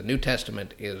that the New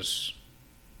Testament is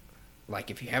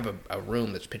like, if you have a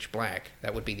room that's pitch black,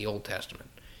 that would be the Old Testament.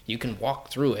 You can walk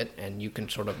through it, and you can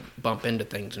sort of bump into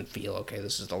things and feel, okay,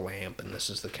 this is the lamp, and this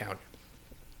is the couch.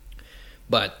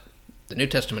 But the New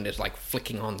Testament is like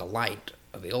flicking on the light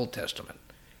of the Old Testament.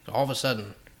 So all of a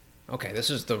sudden, okay,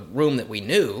 this is the room that we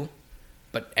knew,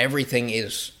 but everything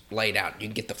is laid out. You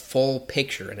can get the full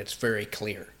picture, and it's very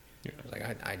clear. Yeah. Like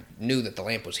I knew that the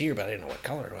lamp was here, but I didn't know what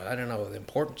color it was. I didn't know the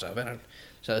importance of it.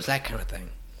 So it's that kind of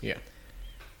thing. Yeah.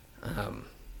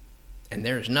 And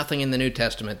there is nothing in the New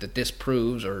Testament that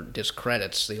disproves or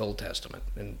discredits the Old Testament.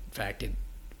 In fact, it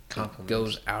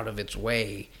goes out of its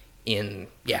way in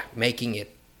making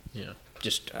it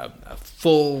just a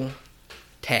full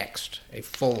text, a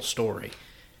full story.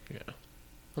 Yeah.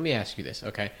 Let me ask you this,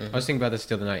 okay? Mm-hmm. I was thinking about this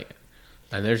the other night,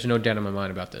 and there's no doubt in my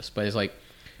mind about this, but it's like,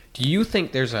 do you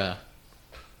think there's an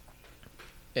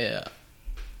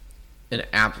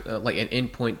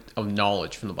endpoint of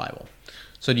knowledge from the Bible?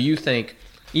 So do you think,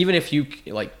 even if you,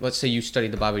 like, let's say you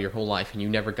studied the Bible your whole life and you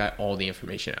never got all the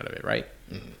information out of it, right?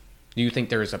 Mm-hmm. Do you think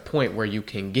there is a point where you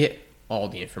can get all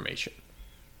the information?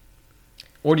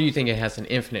 Or do you think it has an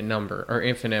infinite number or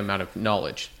infinite amount of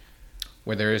knowledge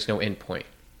where there is no endpoint?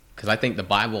 Because I think the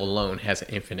Bible alone has an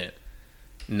infinite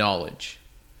knowledge.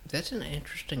 That's an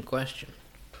interesting question.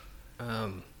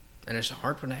 And it's a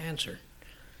hard one to answer.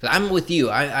 I'm with you.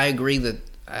 I agree that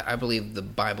I believe the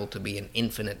Bible to be an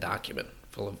infinite document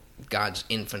full of God's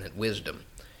infinite wisdom.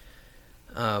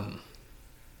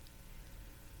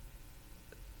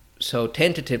 So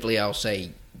tentatively I'll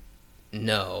say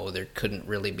no, there couldn't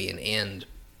really be an end.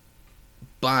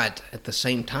 But at the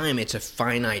same time, it's a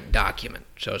finite document.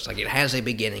 So it's like it has a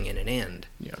beginning and an end.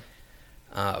 Yeah.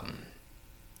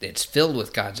 It's filled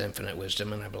with God's infinite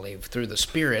wisdom, and I believe through the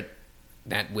Spirit,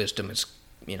 that wisdom is,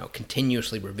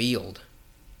 continuously revealed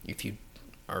if you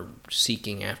are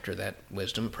seeking after that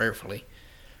wisdom prayerfully.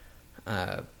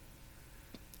 At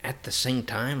the same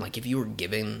time, like if you were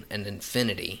given an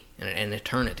infinity and an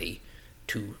eternity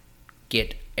to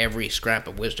get every scrap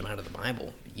of wisdom out of the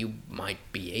Bible, you might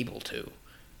be able to,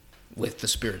 with the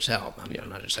Spirit's help. I'm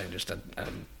not just saying just a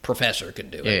professor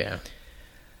could do it. Yeah.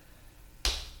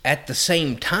 At the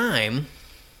same time,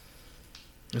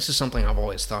 this is something I've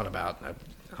always thought about.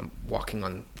 I'm walking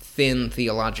on thin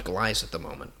theological ice at the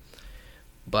moment.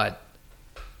 But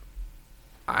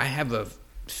I have a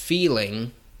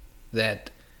feeling that,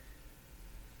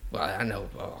 well, I know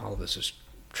all of this is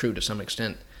true to some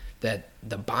extent, that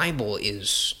the Bible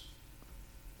is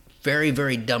very,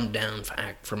 very dumbed down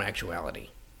from actuality.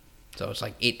 So it's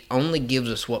like it only gives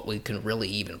us what we can really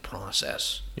even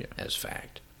process as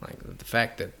fact. Like the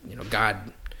fact that,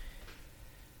 God,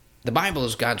 the Bible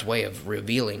is God's way of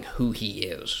revealing who He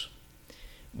is.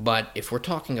 But if we're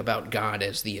talking about God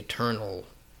as the eternally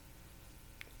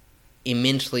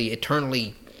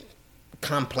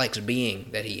complex being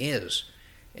that He is,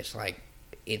 it's like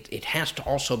it has to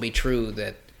also be true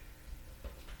that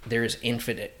there is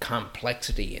infinite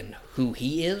complexity in who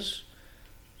He is,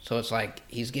 So it's like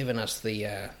he's given us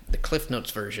the Cliff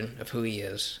Notes version of who he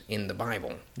is in the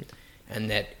Bible, and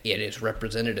that it is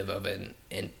representative of an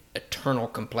eternal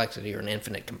complexity or an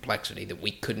infinite complexity that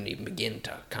we couldn't even begin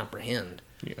to comprehend.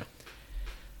 Yeah.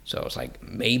 So it's like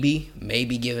maybe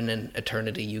given an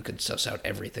eternity, you could suss out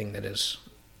everything that is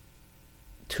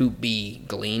to be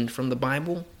gleaned from the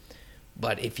Bible.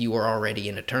 But if you are already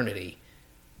in eternity,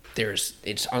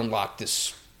 it's unlocked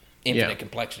this infinite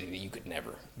complexity that you could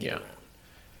never get around.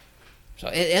 So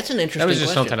that's an interesting question. That was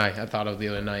just something I thought of the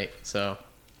other night. So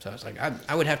it's like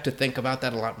I would have to think about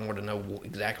that a lot more to know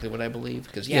exactly what I believe.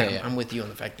 Because I'm with you on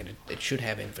the fact that it should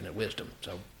have infinite wisdom.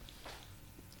 So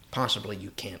possibly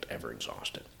you can't ever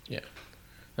exhaust it. Yeah.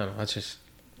 No, that's just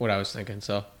what I was thinking.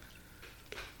 So,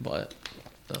 but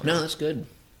no, that's good.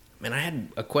 Man, I had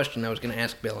a question I was going to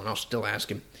ask Bill, and I'll still ask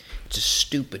him. It's a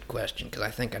stupid question because I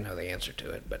think I know the answer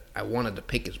to it, but I wanted to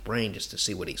pick his brain just to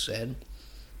see what he said.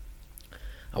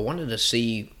 I wanted to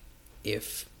see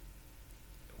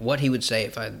what he would say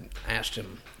if I asked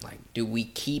him, like, do we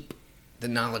keep the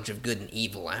knowledge of good and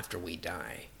evil after we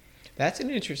die? That's an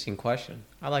interesting question.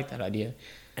 I like that idea.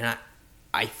 And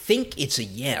I think it's a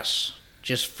yes,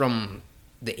 just from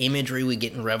the imagery we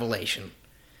get in Revelation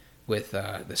with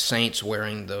the saints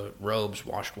wearing the robes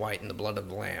washed white in the blood of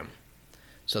the Lamb.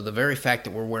 So the very fact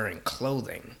that we're wearing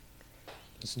clothing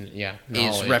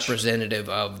is representative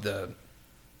of the...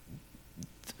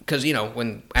 Because,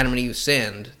 when Adam and Eve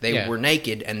sinned, they were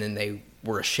naked, and then they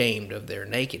were ashamed of their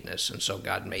nakedness, and so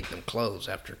God made them clothes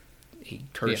after he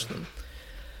cursed them.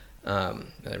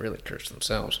 They really cursed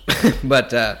themselves.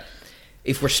 But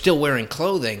if we're still wearing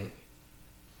clothing,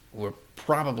 we're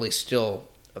probably still...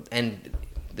 And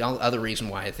the other reason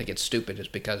why I think it's stupid is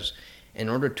because in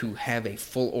order to have a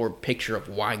full orb picture of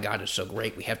why God is so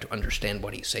great, we have to understand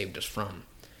what he saved us from.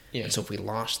 Yeah. And so if we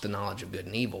lost the knowledge of good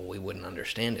and evil, we wouldn't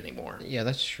understand anymore. Yeah,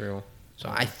 that's true. So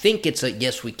I think it's a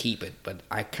yes, we keep it, but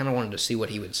I kind of wanted to see what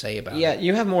he would say about it. Yeah,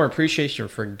 you have more appreciation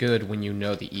for good when you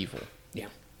know the evil. Yeah.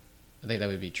 I think that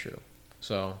would be true.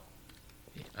 So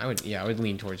I would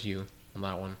lean towards you on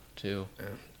that one too. Yeah.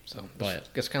 So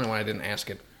that's kind of why I didn't ask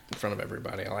it in front of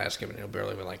everybody. I'll ask him and he'll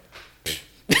barely be like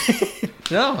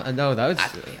No, that was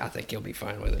I think he'll be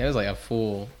fine with it. It was like a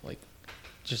full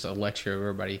just a lecture of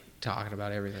everybody talking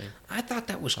about everything. I thought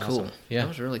that was cool. Yeah. That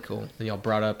was really cool. And y'all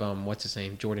brought up, what's his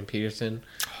name? Jordan Peterson.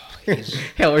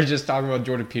 Hell, we're just talking about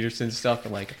Jordan Peterson stuff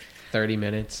for 30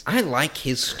 minutes. I like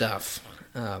his stuff.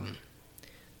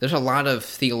 There's a lot of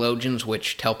theologians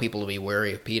which tell people to be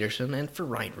wary of Peterson, and for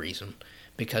right reason.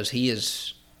 Because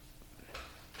he's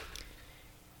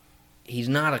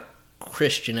not a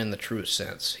Christian in the truest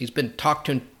sense. He's been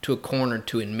talked to a corner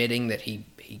to admitting that he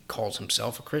calls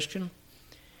himself a Christian.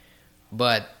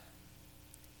 But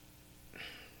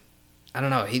I don't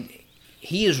know.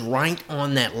 He is right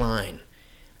on that line,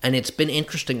 and it's been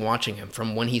interesting watching him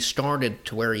from when he started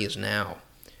to where he is now,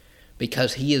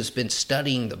 because he has been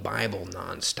studying the Bible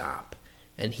nonstop,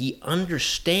 and he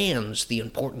understands the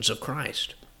importance of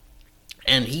Christ,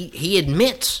 and he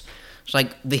admits it's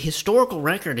like the historical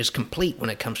record is complete when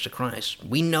it comes to Christ.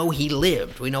 We know he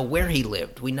lived. We know where he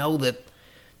lived. We know that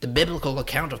the biblical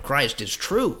account of Christ is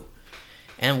true.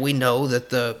 And we know that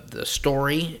the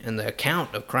story and the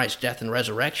account of Christ's death and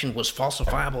resurrection was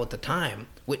falsifiable at the time,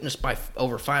 witnessed by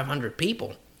over 500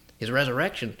 people, his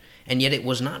resurrection, and yet it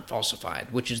was not falsified,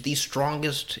 which is the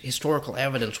strongest historical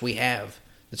evidence we have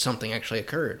that something actually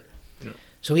occurred. Yeah.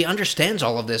 So he understands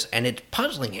all of this, and it's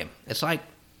puzzling him. It's like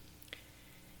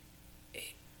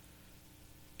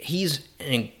he's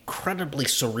an incredibly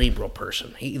cerebral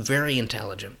person. He's very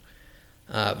intelligent,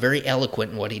 very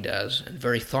eloquent in what he does, and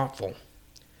very thoughtful.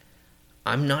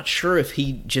 I'm not sure if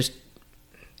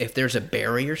there's a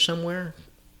barrier somewhere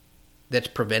that's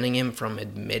preventing him from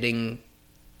admitting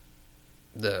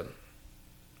the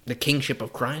kingship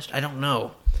of Christ. I don't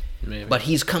know. Maybe. But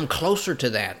he's come closer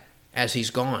to that as he's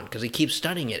gone, because he keeps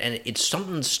studying it, and it's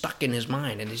something stuck in his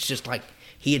mind, and it's just like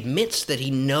he admits that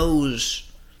he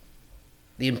knows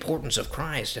the importance of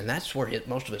Christ, and that's where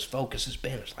most of his focus has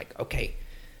been. It's like, okay,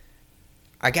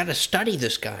 I got to study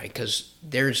this guy, because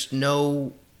there's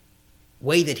no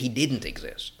way that he didn't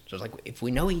exist. So it's like, if we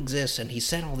know he exists and he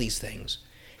said all these things,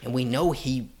 and we know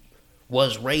he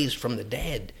was raised from the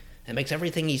dead, that makes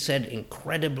everything he said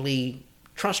incredibly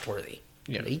trustworthy.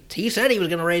 Yeah. He said he was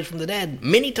going to raise from the dead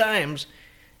many times.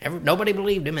 Nobody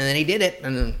believed him, and then he did it.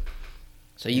 And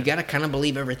so you got to kind of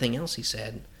believe everything else he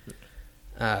said.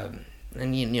 And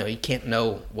you can't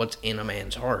know what's in a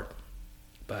man's heart,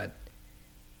 but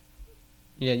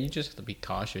yeah, you just have to be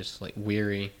cautious,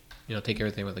 weary. take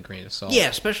everything with a grain of salt. Yeah,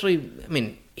 especially, I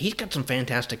mean, he's got some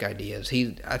fantastic ideas.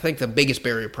 I think the biggest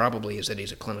barrier probably is that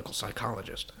he's a clinical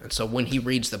psychologist. And so when he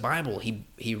reads the Bible,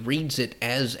 he reads it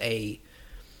as a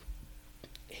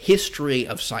history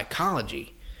of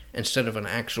psychology instead of an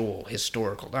actual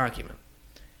historical document.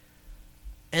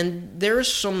 And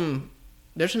there's an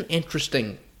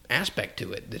interesting aspect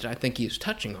to it that I think he's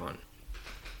touching on,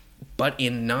 but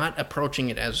in not approaching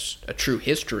it as a true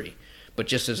history, but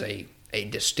just as a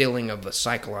distilling of the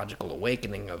psychological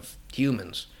awakening of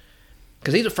humans.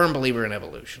 Because he's a firm believer in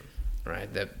evolution,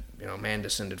 right? That, man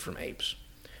descended from apes,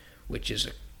 which is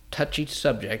a touchy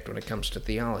subject when it comes to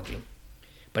theology.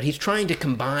 But he's trying to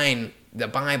combine the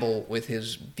Bible with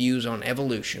his views on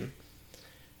evolution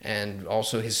and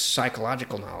also his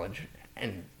psychological knowledge.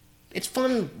 And it's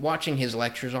fun watching his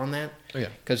lectures on that. Oh, yeah.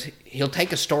 Because he'll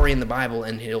take a story in the Bible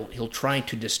and he'll try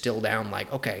to distill down,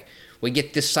 like, okay, we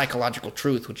get this psychological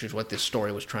truth, which is what this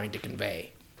story was trying to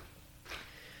convey.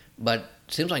 But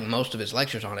it seems like most of his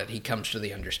lectures on it, he comes to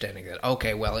the understanding that,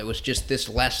 okay, well, it was just this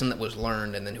lesson that was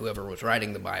learned, and then whoever was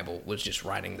writing the Bible was just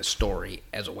writing the story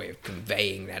as a way of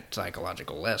conveying that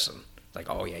psychological lesson.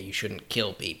 Like, oh, yeah, you shouldn't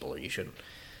kill people, or you shouldn't...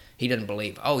 He doesn't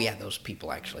believe, oh, yeah, those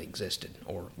people actually existed,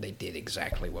 or they did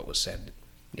exactly what was said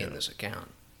in this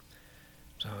account.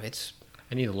 So it's...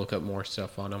 I need to look up more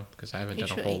stuff on him, because I haven't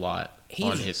done a whole lot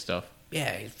on his stuff.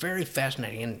 Yeah, he's very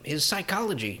fascinating, and his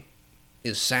psychology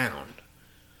is sound.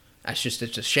 It's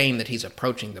a shame that he's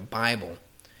approaching the Bible.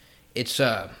 It's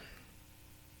the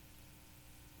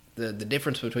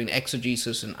difference between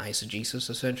exegesis and eisegesis,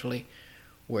 essentially,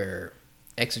 where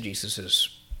exegesis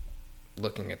is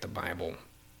looking at the Bible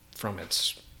from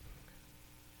its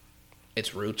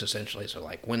roots, essentially. So,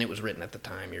 like, when it was written at the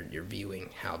time, you're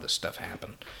viewing how this stuff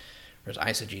happened. Whereas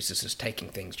eisegesis is taking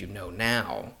things you know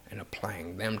now and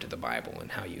applying them to the Bible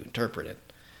and how you interpret it.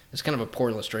 It's kind of a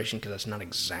poor illustration because that's not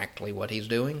exactly what he's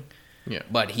doing. Yeah.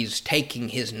 But he's taking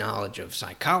his knowledge of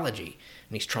psychology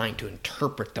and he's trying to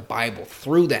interpret the Bible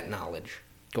through that knowledge,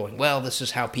 going, well, this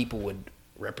is how people would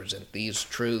represent these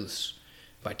truths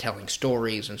by telling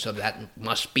stories, and so that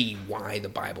must be why the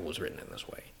Bible was written in this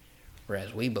way.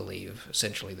 Whereas we believe,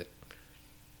 essentially, that,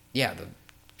 yeah, the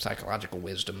psychological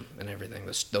wisdom and everything,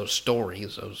 those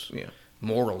stories, those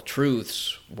moral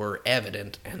truths were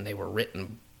evident, and they were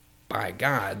written by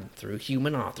God through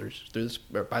human authors,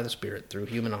 by the Spirit through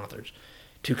human authors,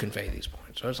 to convey these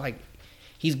points. So it's like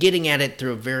he's getting at it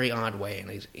through a very odd way,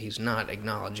 and he's not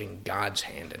acknowledging God's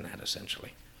hand in that,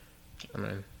 essentially. I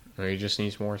mean, he just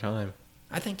needs more time.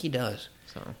 I think he does.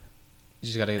 So you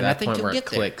just got to get to that point where it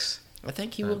clicks. I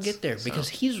think he will get there because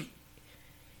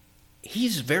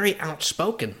he's very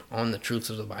outspoken on the truths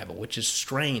of the Bible, which is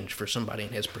strange for somebody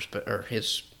in his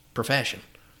profession.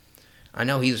 I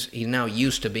know he's now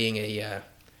used to being a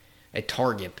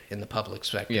target in the public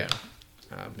sector,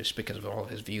 just because of all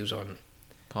his views on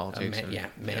politics,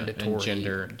 mandatory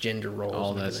and gender roles,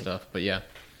 all that stuff. But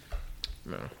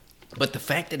no. But the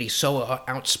fact that he's so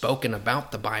outspoken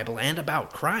about the Bible and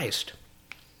about Christ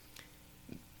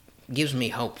gives me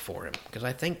hope for him, because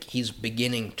I think he's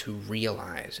beginning to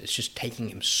realize it's just taking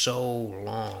him so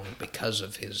long because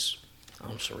of his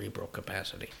own cerebral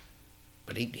capacity.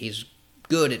 But he's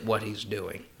good at what he's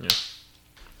doing. Yeah,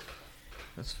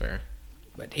 that's fair.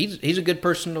 But he's a good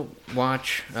person to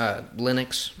watch.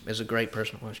 Lennox is a great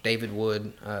person to watch. David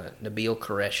Wood, Nabil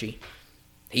Qureshi.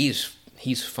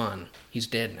 He's fun. He's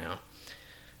dead now.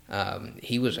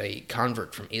 He was a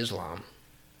convert from Islam,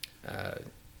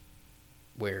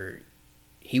 where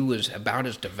he was about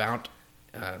as devout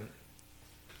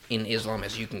in Islam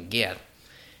as you can get,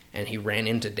 and he ran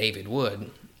into David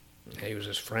Wood. He was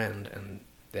his friend, and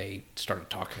they started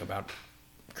talking about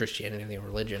Christianity and the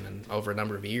religion, and over a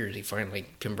number of years, he finally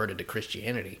converted to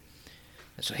Christianity.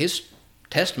 And so his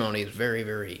testimony is very,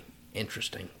 very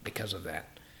interesting because of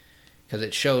that. Because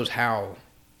it shows how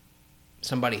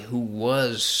somebody who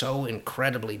was so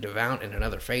incredibly devout in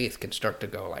another faith can start to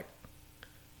go like,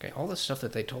 okay, all this stuff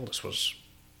that they told us was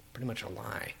pretty much a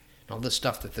lie. And all this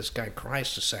stuff that this guy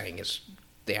Christ is saying is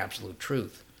the absolute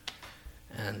truth.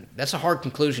 And that's a hard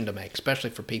conclusion to make, especially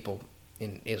for people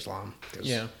in Islam.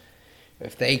 Yeah.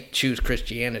 If they choose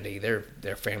Christianity, their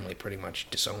family pretty much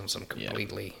disowns them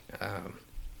completely. Yeah.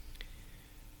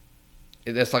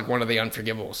 That's like one of the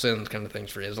unforgivable sins kind of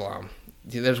things for Islam.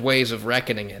 There's ways of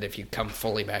reckoning it if you come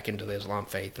fully back into the Islam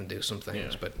faith and do some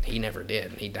things, but he never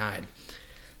did. He died.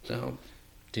 So,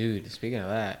 dude, speaking of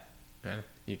that, man,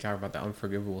 you talk about the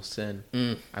unforgivable sin.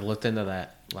 I looked into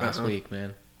that last week,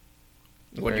 man.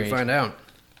 What did you find out?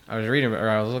 I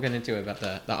was looking into it about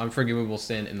the unforgivable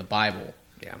sin in the Bible.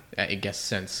 Yeah. It gets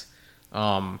sense.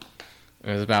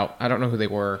 It was about, I don't know who they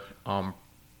were. I'm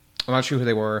not sure who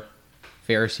they were,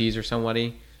 Pharisees or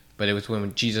somebody, but it was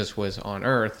when Jesus was on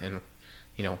earth and,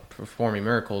 performing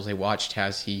miracles. They watched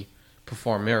as he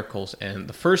performed miracles, and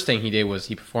the first thing he did was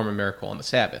he performed a miracle on the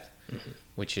Sabbath,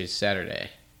 which is Saturday.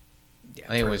 Yeah, I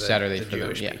think it was Saturday the for them.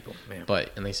 Jewish Yeah. people. Yeah.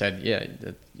 But, and they said,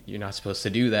 you're not supposed to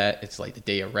do that. It's like the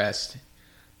day of rest. And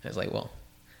it's like, well,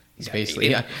 he's basically,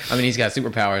 he's got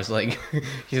superpowers. Like,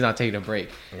 he's not taking a break.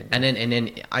 Mm-hmm. And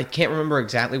then I can't remember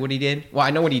exactly what he did. Well,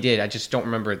 I know what he did. I just don't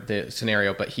remember the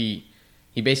scenario. But he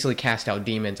basically cast out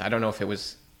demons. I don't know if it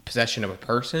was possession of a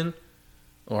person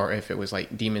or if it was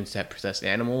like demons that possessed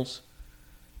animals.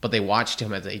 But they watched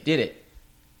him as they did it.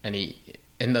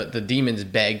 And the demons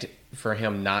begged for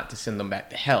him not to send them back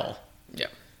to hell. Yeah.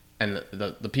 And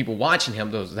the people watching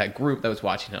him, that group that was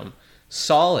watching him,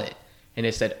 saw it. And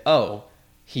they said, oh,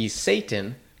 he's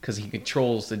Satan because he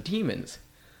controls the demons.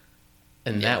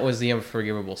 And that was the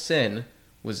unforgivable sin,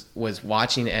 was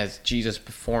watching as Jesus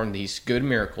performed these good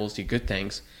miracles, these good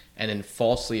things, and then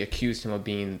falsely accused him of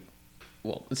being,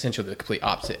 well, essentially the complete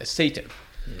opposite as Satan.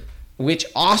 Which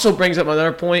also brings up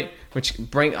another point,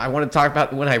 I want to talk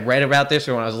about when I read about this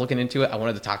or when I was looking into it. I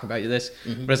wanted to talk about this,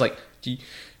 but it's like, do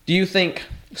you think?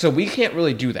 So we can't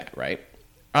really do that, right?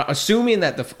 Assuming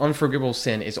that the unforgivable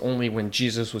sin is only when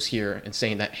Jesus was here and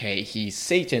saying that, hey, he's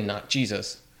Satan, not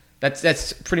Jesus.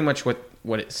 That's pretty much what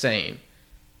it's saying.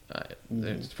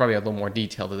 There's probably a little more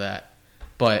detail to that,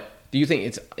 but do you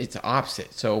think it's the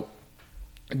opposite? So,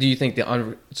 do you think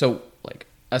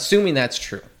assuming that's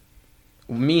true?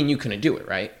 Me and you couldn't do it,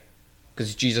 right?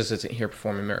 Because Jesus isn't here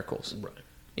performing miracles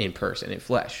in person, in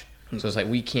flesh. So it's like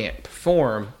we can't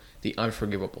perform the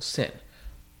unforgivable sin.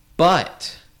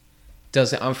 But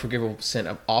does the unforgivable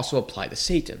sin also apply to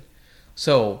Satan?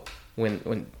 So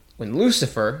when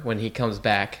Lucifer, when he comes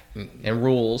back and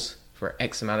rules for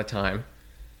X amount of time,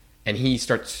 and he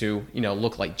starts to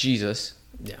look like Jesus,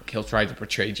 he'll try to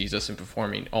portray Jesus and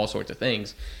performing all sorts of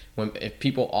things. If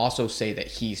people also say that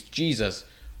he's Jesus,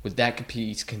 would that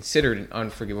be considered an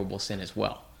unforgivable sin as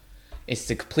well? It's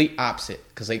the complete opposite,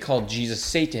 because they called Jesus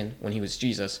Satan when he was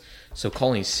Jesus. So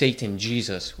calling Satan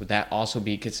Jesus, would that also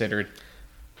be considered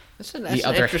that's the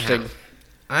other interesting half?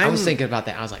 I was thinking about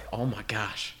that. I was like, oh my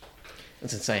gosh,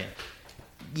 that's insane.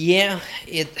 Yeah,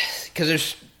 because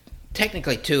there's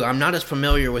technically two. I'm not as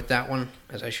familiar with that one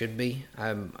as I should be.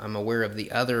 I'm aware of the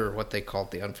other, what they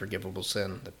called the unforgivable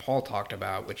sin that Paul talked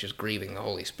about, which is grieving the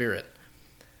Holy Spirit.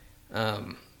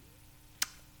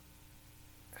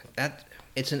 That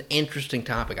it's an interesting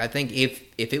topic. I think if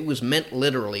it was meant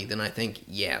literally, then I think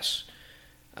yes,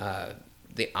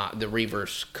 the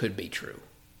reverse could be true.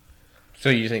 So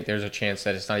you think there's a chance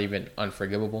that it's not even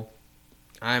unforgivable?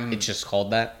 It's just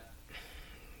called that?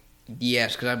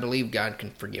 Yes, because I believe God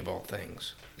can forgive all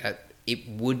things. That it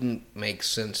wouldn't make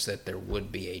sense that there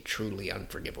would be a truly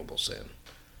unforgivable sin.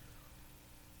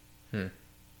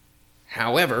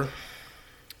 However,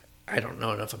 I don't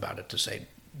know enough about it to say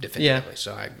definitively.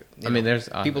 So there's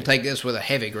people take this with a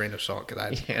heavy grain of salt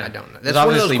because I don't know. That's one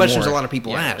of those questions a lot of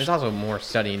people ask. There's also more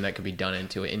studying that could be done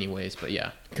into it, anyways. But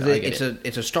because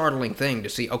it's a startling thing to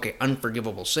see. Okay,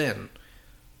 unforgivable sin.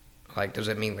 Like, does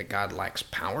it mean that God lacks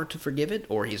power to forgive it,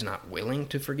 or He's not willing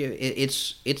to forgive it?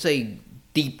 It's a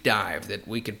deep dive that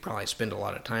we could probably spend a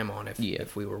lot of time on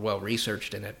if we were well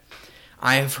researched in it.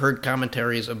 I have heard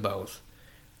commentaries of both.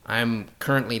 I'm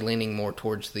currently leaning more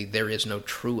towards there is no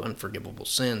true unforgivable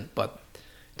sin, but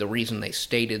the reason they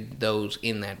stated those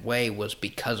in that way was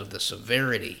because of the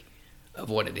severity of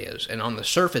what it is. And on the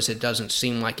surface, it doesn't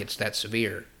seem like it's that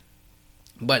severe.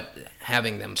 But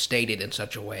having them stated in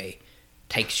such a way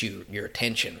takes your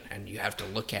attention, and you have to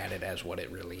look at it as what it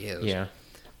really is. Yeah.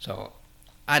 So,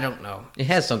 I don't know. It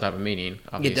has some type of meaning,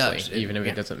 obviously. It does. Even if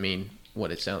it doesn't mean what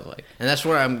it sounds like. And that's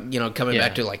where I'm, coming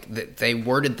back to, like, they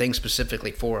worded things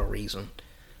specifically for a reason.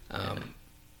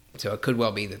 So it could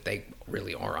well be that they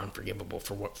really are unforgivable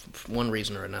for one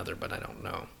reason or another, but I don't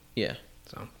know. Yeah.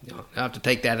 So, I have to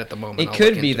take that at the moment. It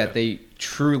could be that they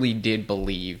truly did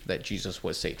believe that Jesus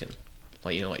was Satan.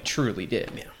 Like truly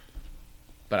did. Yeah.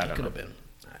 But I don't know. Could have been.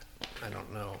 I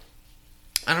don't know.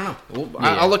 I don't know.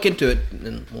 I'll look into it,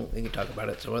 and we can talk about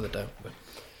it some other time. But.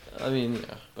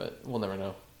 But we'll never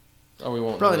know. Or we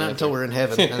won't. Probably not until we're in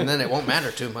heaven, and then it won't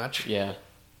matter too much. Yeah,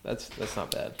 that's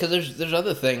not bad. Because there's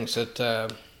other things that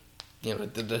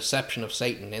the deception of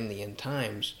Satan in the end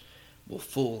times will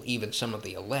fool even some of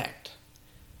the elect,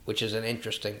 which is an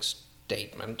interesting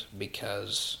statement,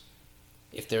 because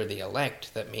if they're the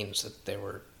elect, that means that they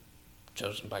were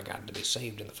chosen by God to be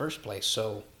saved in the first place.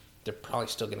 So they're probably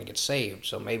still going to get saved.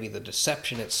 So maybe the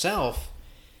deception itself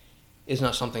is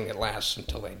not something that lasts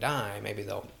until they die. Maybe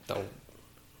they'll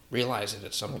realize it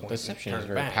at some point. Deception and is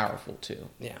turn very back. powerful too.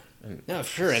 Yeah. And No,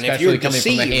 sure. And especially if you're coming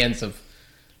deceived, from the hands of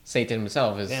Satan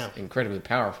himself is Yeah. incredibly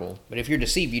powerful. but if you're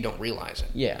deceived, you don't realize it.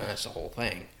 Yeah. And that's the whole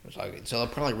thing. It's like, so they'll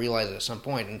probably realize it at some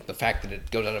point, and the fact that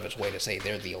it goes out of its way to say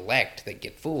they're the elect that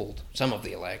get fooled, some of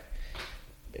the elect,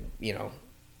 you know,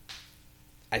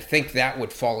 I think that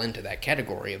would fall into that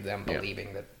category of them Yeah.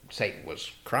 believing that Satan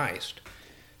was Christ.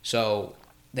 So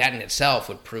that in itself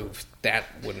would prove that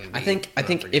wouldn't be I think an if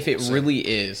it unforgivable sin. really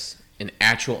is an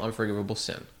actual unforgivable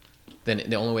sin, then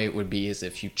the only way it would be is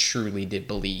if you truly did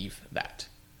believe that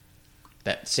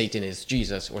Satan is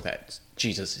Jesus or that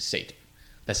Jesus is Satan.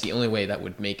 That's the only way that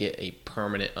would make it a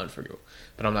permanent unforgivable.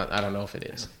 But I don't know if it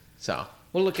is. So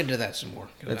We'll look into that some more.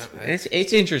 'Cause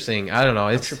it's interesting. I don't know.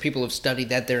 I'm It's sure people have studied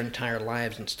that their entire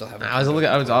lives and still haven't.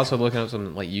 I was also looking up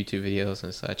some like YouTube videos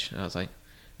and such, and I was like,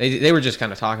 they were just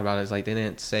kind of talking about it. It's like they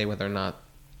didn't say whether or not.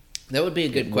 That would be a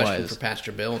good It question was. for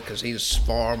Pastor Bill because he's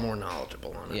far more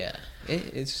knowledgeable on it. Yeah,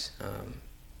 it's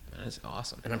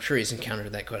awesome. And I'm sure he's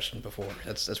encountered that question before.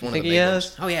 That's one Think of the he big has?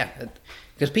 ones. Oh yeah,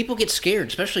 because people get scared,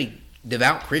 especially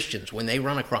devout Christians, when they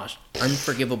run across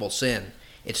unforgivable sin.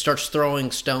 It starts throwing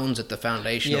stones at the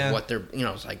foundation Yeah. of what they're.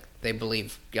 It's like they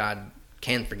believe God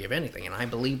can forgive anything, and I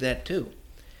believe that too.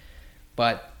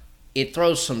 But it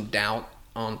throws some doubt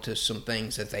onto some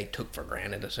things that they took for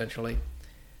granted, essentially.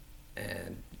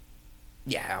 And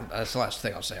yeah, that's the last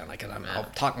thing I'll say on it. Because I'll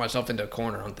talk myself into a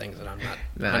corner on things that I'm not.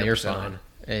 Nah, you're 100% fine.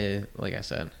 on. Like I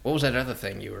said, What was that other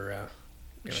thing you were going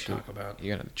to Shoot. talk about?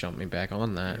 You gotta jump me back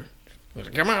on that.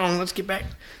 Come on, let's get back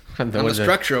on on the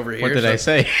structure over here. What did I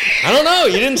say? I don't know.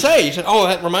 You didn't say. You said, "Oh,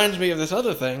 that reminds me of this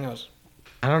other thing."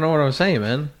 I don't know what I was saying,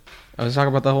 man. I was talking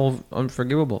about the whole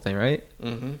unforgivable thing, right?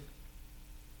 Mm-hmm.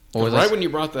 What was Right I? when you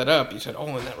brought that up, you said,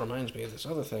 "Oh, and that reminds me of this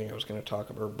other thing I was going to talk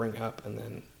about or bring up," and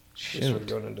then you started Shoot.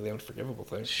 going into the unforgivable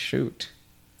thing. Shoot.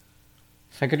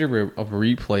 If I could do a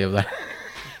replay of that.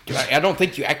 'Cause I don't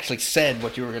think you actually said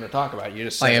what you were going to talk about. You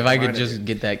just said Like, it if I could reminded just you.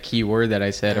 get that key word that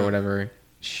I said or Yeah. whatever.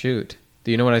 Shoot. Do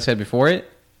you know what I said before it?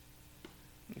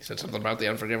 You said something about the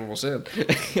unforgivable sin,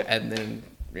 and then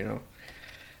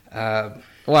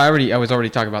Well, I was already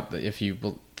talking about if you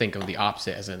think of the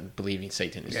opposite as in believing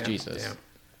Satan is yeah, Jesus.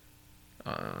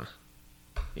 Yeah.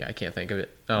 Yeah, I can't think of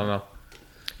it. I don't know.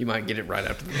 You might get it right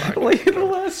after the podcast. Like in the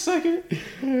last second.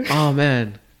 Oh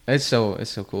man, it's so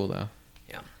cool though.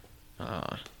 Yeah.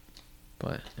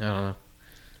 But I don't know.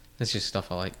 It's just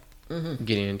stuff I like Mm-hmm.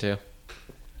 getting into.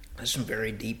 There's some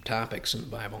very deep topics in the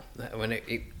Bible. When it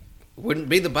wouldn't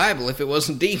be the Bible if it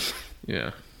wasn't deep.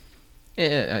 Yeah.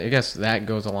 Yeah, I guess that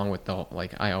goes along with the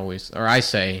like I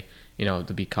say,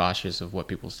 to be cautious of what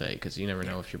people say because you never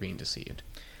know if you're being deceived.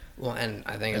 Well, and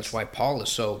I think that's why Paul is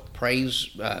so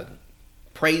praises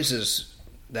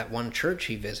that one church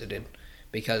he visited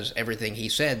because everything he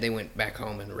said, they went back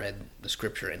home and read the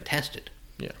scripture and tested.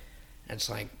 Yeah. And it's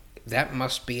like, that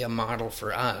must be a model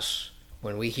for us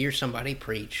when we hear somebody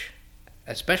preach,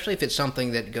 especially if it's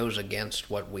something that goes against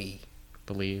what we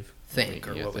Believe. think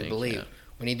or what we believe. Yeah.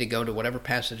 We need to go to whatever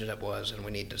passage that was, and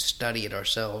we need to study it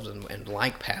ourselves and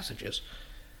like passages,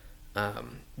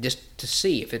 just to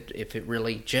see if it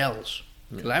really gels.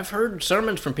 Because I've heard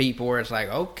sermons from people where it's like,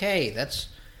 okay, that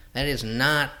is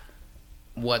not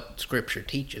what Scripture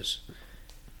teaches,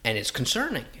 and it's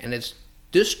concerning and it's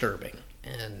disturbing,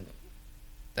 and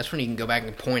that's when you can go back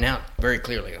and point out very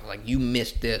clearly, like you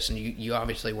missed this, and you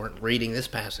obviously weren't reading this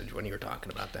passage when you were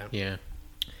talking about that. Yeah.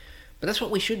 But that's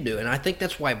what we should do, and I think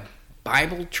that's why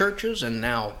Bible churches, and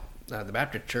now the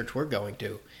Baptist church we're going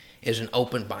to, is an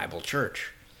open Bible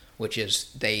church, which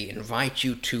is they invite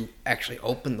you to actually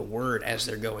open the Word as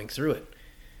they're going through it.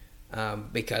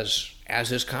 Because,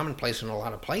 as is commonplace in a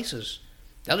lot of places,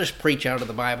 they'll just preach out of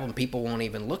the Bible and people won't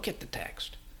even look at the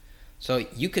text. So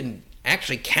you can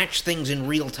actually catch things in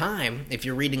real time if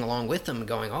you're reading along with them and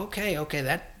going, okay,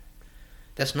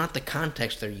 that's not the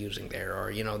context they're using there,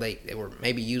 or they were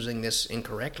maybe using this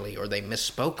incorrectly, or they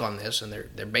misspoke on this, and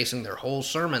they're basing their whole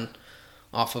sermon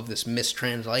off of this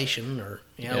mistranslation, or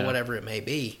whatever it may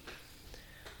be,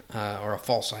 or a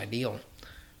false ideal.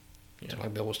 Yeah.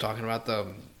 Like Bill was talking about, the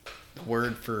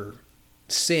word for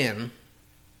sin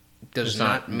does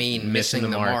not mean missing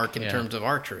the mark in terms of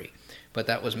archery, but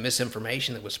that was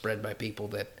misinformation that was spread by people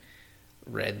that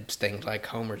read things like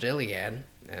Homer's Iliad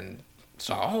and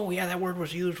saw, oh yeah, that word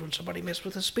was used when somebody missed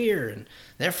with a spear, and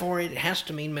therefore it has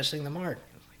to mean missing the mark.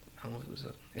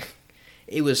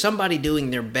 It was somebody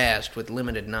doing their best with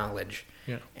limited knowledge,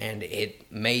 and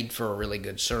it made for a really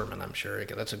good sermon, I'm sure.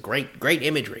 That's a great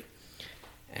imagery,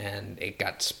 and it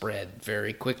got spread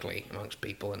very quickly amongst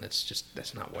people, and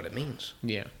that's not what it means.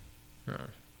 Yeah. I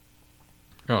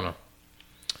don't know.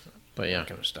 But yeah. That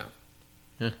kind of stuff.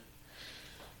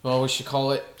 Well, we should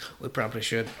call it. We probably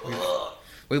should.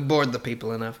 We've bored the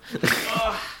people enough.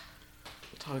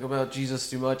 Talk about Jesus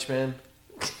too much, man.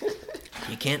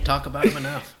 You can't talk about him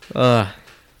enough.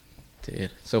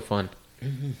 Dude, so fun.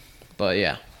 But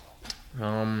yeah.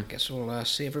 Guess we'll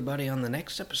see everybody on the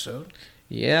next episode.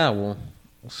 Yeah, we'll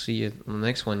see you on the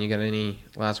next one. You got any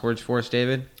last words for us,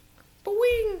 David?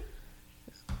 Boing!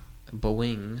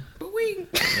 Boing. Boing!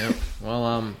 Yep.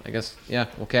 Well, I guess, yeah,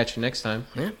 we'll catch you next time.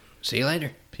 Yeah. See you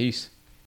later. Peace.